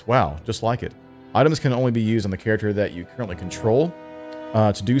Gambits. Wow. Just like it. Items can only be used on the character that you currently control.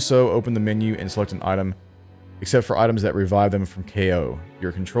 To do so, open the menu and select an item, except for items that revive them from KO.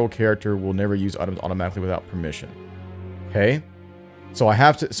 Your control character will never use items automatically without permission. Okay. So I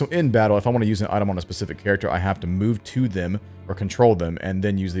have to, so in battle, if I want to use an item on a specific character, I have to move to them or control them and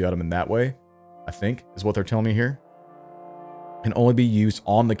then use the item in that way, I think, is what they're telling me here. Can only be used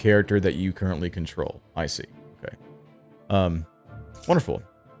on the character that you currently control. I see. Okay. Wonderful.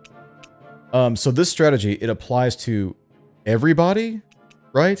 So this strategy, it applies to everybody,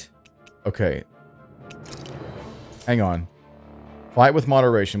 right? Okay. Hang on. Fight with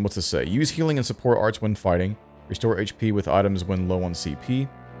moderation. What's this say? Use healing and support arts when fighting. Restore HP with items when low on CP.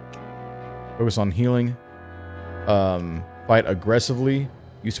 Focus on healing. Fight aggressively.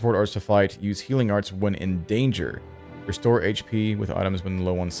 Use support arts to fight. Use healing arts when in danger. Restore HP with items when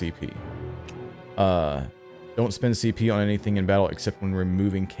low on CP. Don't spend CP on anything in battle except when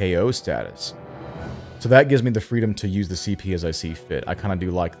removing KO status. So that gives me the freedom to use the CP as I see fit. I kind of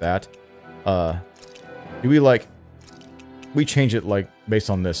do like that. Do we like... We change it like based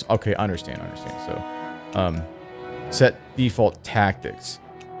on this. Okay, I understand. So, set default tactics.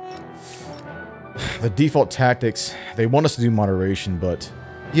 The default tactics, they want us to do moderation, but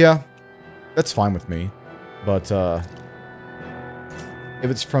yeah, that's fine with me. But if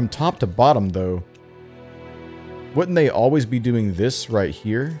it's from top to bottom though, wouldn't they always be doing this right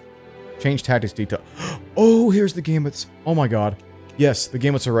here? Change tactics detail. Oh, here's the gambits. Oh my god. Yes, the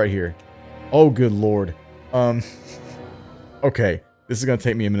gambits are right here. Oh, good lord. Okay, this is gonna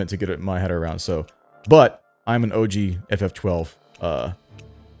take me a minute to get my head around, so... But, I'm an OG FF12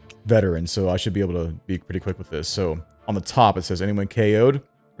 veteran, so I should be able to be pretty quick with this. So, on the top it says, anyone KO'd,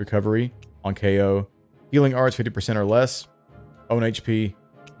 recovery, on KO, healing arts 50% or less, own HP,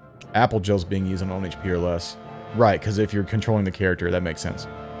 apple gels being used on own HP or less. Right, because if you're controlling the character, that makes sense.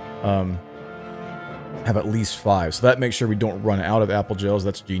 Have at least 5, so that makes sure we don't run out of apple gels.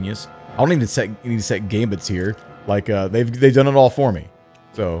 That's genius. I don't need to set gambits here. Like, they've done it all for me.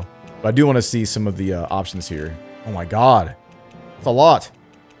 So, but I do want to see some of the options here. Oh my god. That's a lot.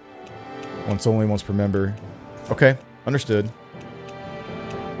 Once only, once per member. Okay, understood.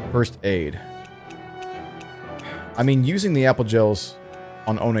 First aid. I mean, using the apple gels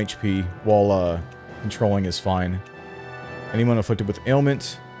on own HP while controlling is fine. Anyone afflicted with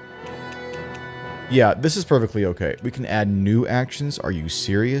ailment. Yeah, this is perfectly okay. We can add new actions. Are you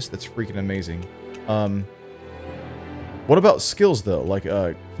serious? That's freaking amazing. What about skills, though? Like,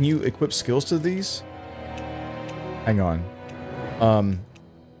 can you equip skills to these? Hang on. Own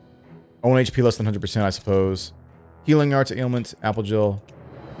HP less than 100%, I suppose. Healing arts, ailment, apple gel.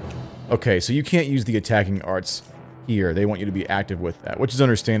 Okay, so you can't use the attacking arts here. They want you to be active with that, which is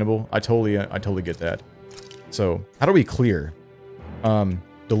understandable. I totally get that. So, how do we clear?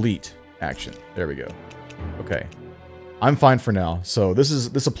 Delete action. There we go. Okay. I'm fine for now. So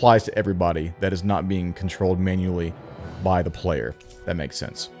this applies to everybody that is not being controlled manually by the player. That makes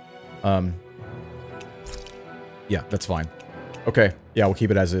sense. Yeah, that's fine. Okay. Yeah, we'll keep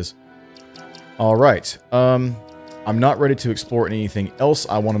it as is. All right. I'm not ready to explore anything else.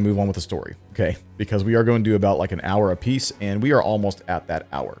 I want to move on with the story. Okay, because we are going to do about like an hour apiece, and we are almost at that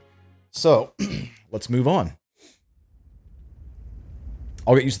hour. So let's move on.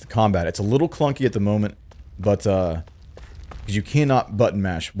 I'll get used to the combat. It's a little clunky at the moment, but because you cannot button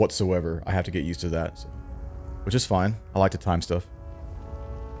mash whatsoever, I have to get used to that, so, which is fine. I like to time stuff.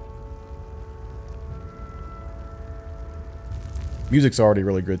 Music's already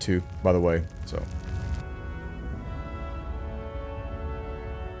really good too, by the way, so.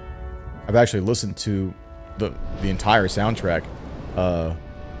 I've actually listened to the entire soundtrack from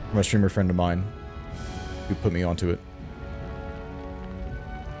a streamer friend of mine who put me onto it.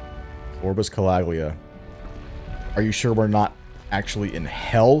 Orbis Calaglia. Are you sure we're not actually in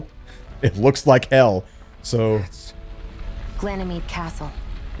hell? It looks like hell. So... Glanamede Castle.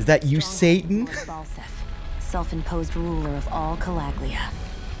 Is that you, Satan? Self-imposed ruler of all Calaglia.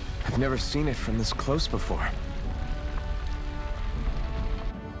 I've never seen it from this close before.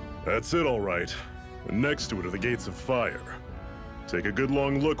 That's it, all right. And next to it are the gates of fire. Take a good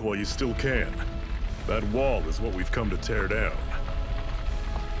long look while you still can. That wall is what we've come to tear down.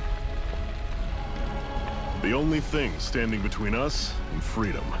 The only thing standing between us and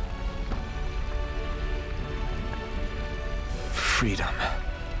freedom. Freedom.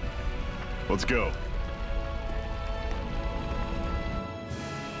 Let's go.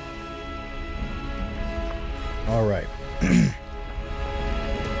 All right.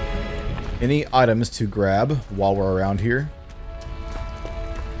 Any items to grab while we're around here?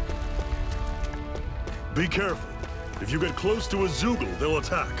 Be careful. If you get close to a Zoogle, they'll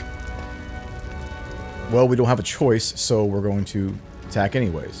attack. Well, we don't have a choice, so we're going to attack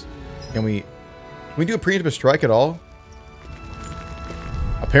anyways. Can we do a preemptive strike at all?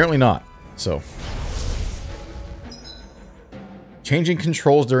 Apparently not. So. Changing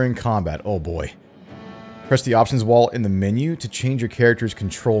controls during combat. Oh boy. Press the options wall in the menu to change your character's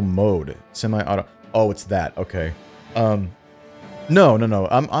control mode. Semi-auto. Oh, it's that. Okay. No.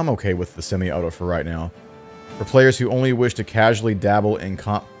 I'm okay with the semi-auto for right now. For players who only wish to casually dabble in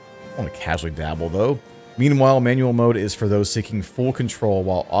only casually dabble though. Meanwhile, manual mode is for those seeking full control,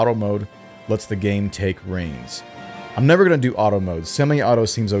 while auto mode lets the game take reins. I'm never going to do auto mode. Semi-auto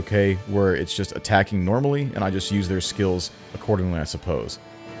seems okay, where it's just attacking normally, and I just use their skills accordingly, I suppose.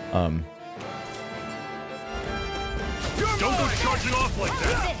 Don't go charging off like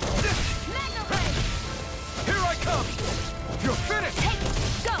that! Here I come! You're finished!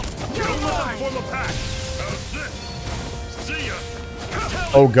 Don't let them form a pack! How's this? See ya!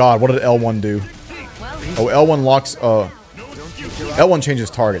 Oh god, what did L1 do? Oh, L1 locks, L1 changes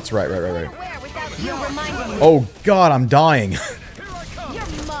targets. Right. Oh god, I'm dying.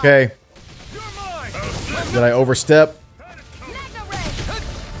 Okay. Did I overstep?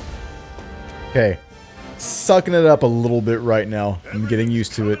 Okay. Sucking it up a little bit right now. I'm getting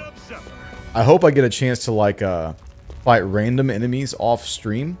used to it. I hope I get a chance to, like, fight random enemies off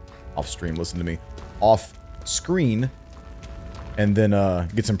stream. Off stream, listen to me. Off screen. And then,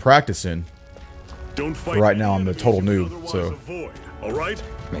 get some practice in. Don't fight. Right now, I'm the total noob, so. All right?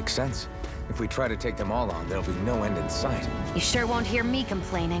 Makes sense. If we try to take them all on, there'll be no end in sight. You sure won't hear me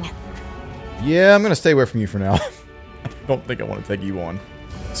complaining. Yeah, I'm gonna stay away from you for now. I don't think I want to take you on.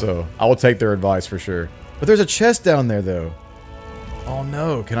 So, I will take their advice for sure. But there's a chest down there, though. Oh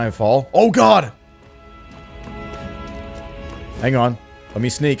no, can I fall? Oh god! Hang on. Let me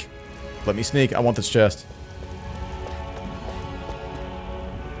sneak. Let me sneak. I want this chest.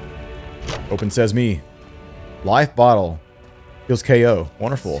 Open sesame. Life bottle. Feels KO.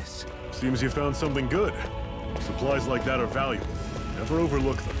 Wonderful. Seems you found something good. Supplies like that are valuable. Never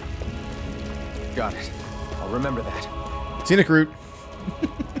overlook them. Got it. I'll remember that. Scenic route.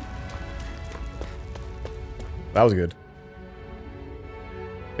 That was good.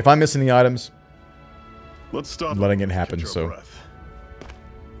 If I'm missing the items, let's stop. I'm letting it happen, so. Breath.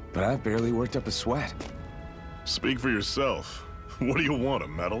 But I've barely worked up a sweat. Speak for yourself. What do you want, a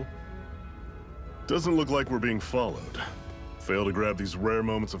medal? Doesn't look like we're being followed. Fail to grab these rare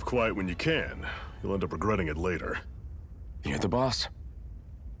moments of quiet when you can. You'll end up regretting it later. You're the boss.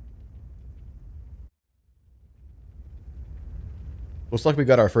 Looks like we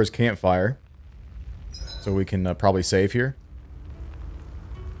got our first campfire. So we can probably save here.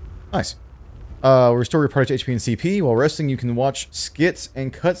 Nice. Restore your party to HP and CP. While resting, you can watch skits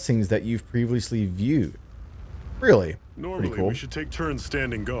and cutscenes that you've previously viewed. Really? Normally, pretty cool. We should take turns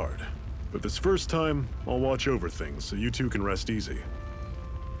standing guard. But this first time, I'll watch over things so you two can rest easy.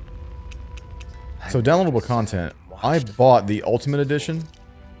 So downloadable content. I bought the Ultimate Edition.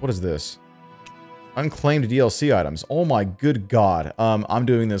 What is this? Unclaimed DLC items. Oh my good god. I'm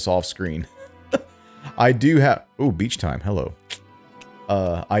doing this off screen. I do have... Ooh, beach time. Hello.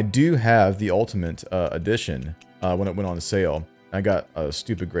 I do have the Ultimate Edition when it went on sale. I got a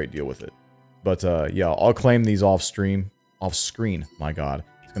stupid great deal with it. But yeah, I'll claim these off stream. Off screen. My god.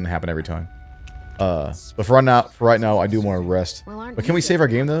 It's gonna happen every time. But for right now, I do want to rest. But can we save our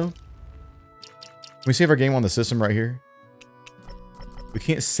game though? Can we save our game on the system right here? We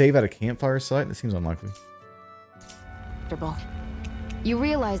can't save at a campfire site? That seems unlikely. You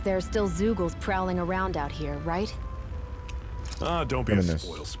realize there are still Zoogles prowling around out here, right? Ah, don't be a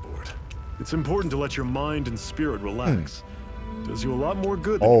spoil sport. It's important to let your mind and spirit relax. Does you a lot more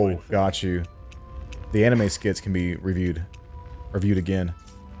good than you might think. Got you. The anime skits can be reviewed again.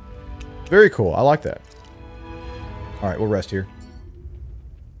 Very cool. I like that. Alright, we'll rest here.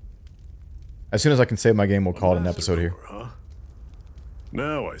 As soon as I can save my game, we'll call it an episode here. Huh?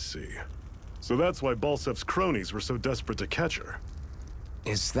 Now I see. So that's why Balsef's cronies were so desperate to catch her.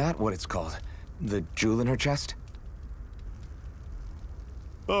 Is that what it's called? The jewel in her chest?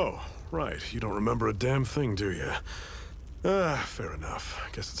 Oh, right. You don't remember a damn thing, do you? Ah, fair enough.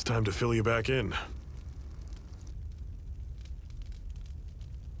 Guess it's time to fill you back in.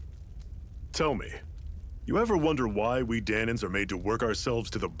 Tell me, you ever wonder why we Danans are made to work ourselves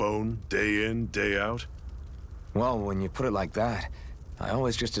to the bone, day in, day out? Well, when you put it like that, I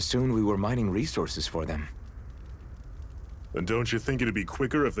always just assumed we were mining resources for them. And don't you think it'd be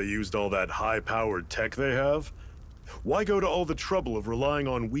quicker if they used all that high-powered tech they have? Why go to all the trouble of relying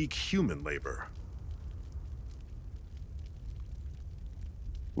on weak human labor?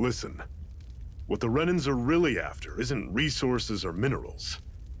 Listen, what the Renans are really after isn't resources or minerals.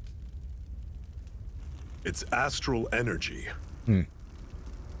 It's astral energy.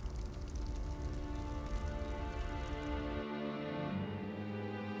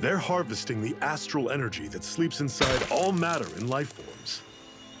 They're harvesting the astral energy that sleeps inside all matter in life forms.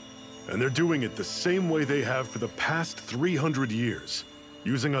 And they're doing it the same way they have for the past 300 years,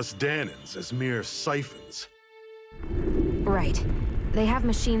 using us Danans as mere siphons. Right. They have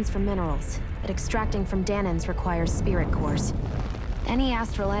machines for minerals, but extracting from Danans requires spirit cores. Any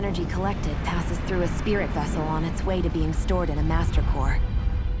astral energy collected passes through a spirit vessel on its way to being stored in a master core.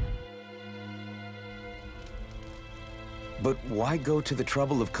 But why go to the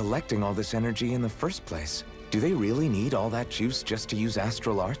trouble of collecting all this energy in the first place? Do they really need all that juice just to use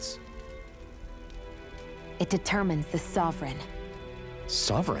astral arts? It determines the Sovereign.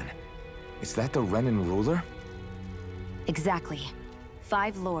 Sovereign? Is that the Renan ruler? Exactly.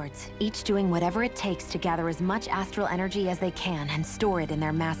 5 lords, each doing whatever it takes to gather as much astral energy as they can and store it in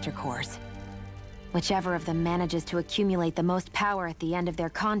their master cores. Whichever of them manages to accumulate the most power at the end of their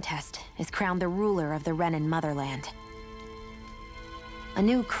contest is crowned the ruler of the Renan motherland. A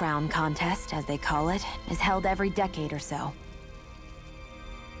new crown contest, as they call it, is held every decade or so.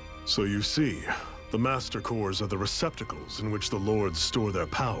 So you see, the Master Cores are the receptacles in which the Lords store their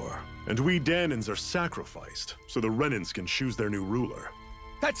power. And we Danans are sacrificed, so the Renans can choose their new ruler.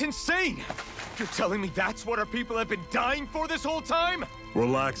 That's insane! You're telling me that's what our people have been dying for this whole time?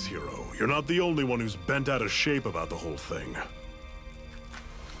 Relax, hero. You're not the only one who's bent out of shape about the whole thing.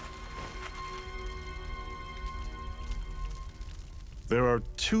 There are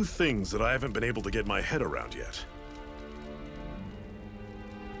 2 things that I haven't been able to get my head around yet.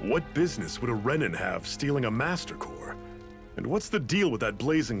 What business would a Renan have stealing a Master Core? And what's the deal with that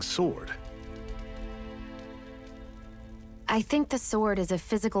blazing sword? I think the sword is a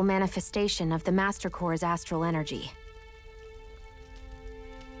physical manifestation of the Master Core's astral energy.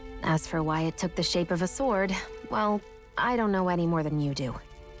 As for why it took the shape of a sword, well, I don't know any more than you do.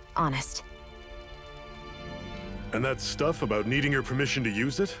 Honest. And that stuff about needing your permission to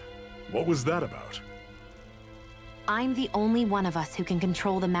use it? What was that about? I'm the only one of us who can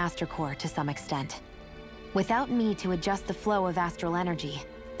control the Master Core to some extent. Without me to adjust the flow of astral energy,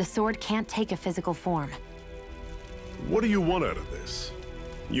 the sword can't take a physical form. What do you want out of this?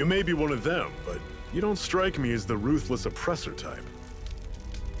 You may be one of them, but you don't strike me as the ruthless oppressor type.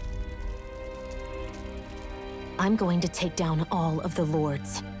 I'm going to take down all of the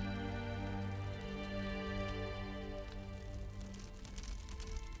lords.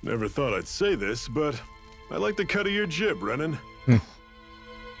 Never thought I'd say this, but I like the cut of your jib, Renan.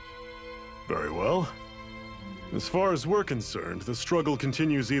 Very well. As far as we're concerned, the struggle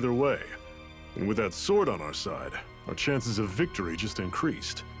continues either way. And with that sword on our side, our chances of victory just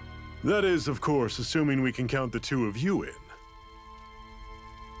increased. That is, of course, assuming we can count the 2 of you in.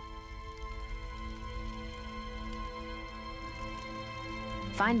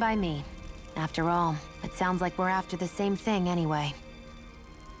 Fine by me. After all, it sounds like we're after the same thing anyway.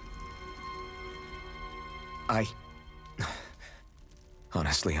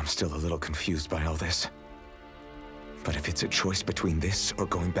 Honestly, I'm still a little confused by all this. But if it's a choice between this or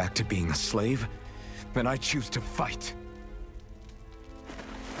going back to being a slave, then I choose to fight.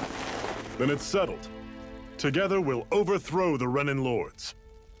 Then it's settled. Together we'll overthrow the Renan Lords.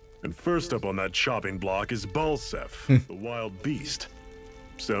 And first up on that chopping block is Balsef, the wild beast.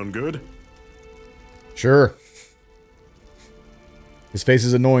 Sound good? Sure. His face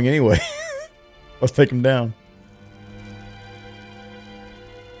is annoying anyway. Let's take him down.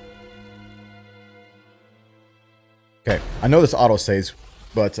 Okay, I know this auto saves,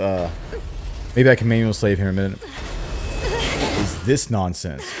 but maybe I can manual save here in a minute. What is this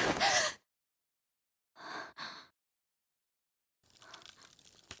nonsense?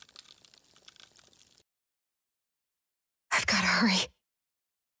 I've got to hurry.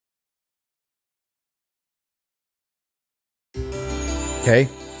 Okay,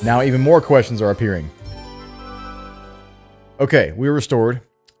 now even more questions are appearing. Okay, we were restored.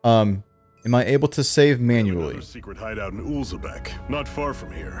 Am I able to save manually? Another secret hideout in Ulzebek, not far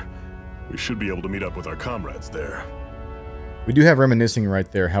from here. We should be able to meet up with our comrades there. We do have reminiscing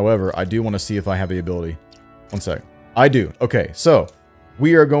right there. However, I do want to see if I have the ability. One sec. I do. Okay, so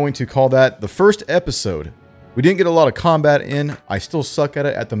we are going to call that the first episode. We didn't get a lot of combat in. I still suck at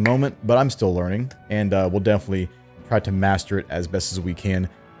it at the moment, but I'm still learning. And we'll definitely try to master it as best as we can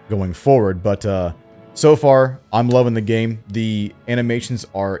going forward. But so far, I'm loving the game. The animations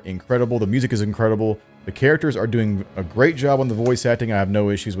are incredible. The music is incredible. The characters are doing a great job on the voice acting. I have no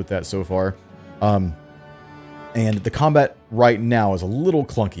issues with that so far. And the combat right now is a little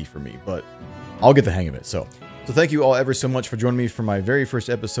clunky for me, but I'll get the hang of it. So thank you all ever so much for joining me for my very first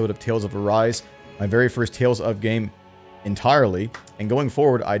episode of Tales of Arise, my very first Tales of game entirely. And going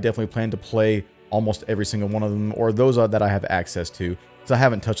forward, I definitely plan to play almost every single one of them, or those that I have access to, because I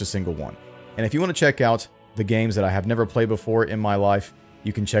haven't touched a single one. And if you want to check out the games that I have never played before in my life,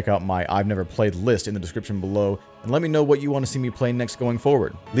 you can check out my I've Never Played list in the description below, and let me know what you want to see me play next going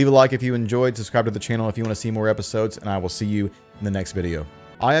forward. Leave a like if you enjoyed, subscribe to the channel if you want to see more episodes, and I will see you in the next video.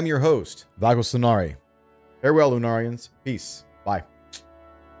 I am your host, Valkos Lunari. Farewell, Lunarians. Peace. Bye.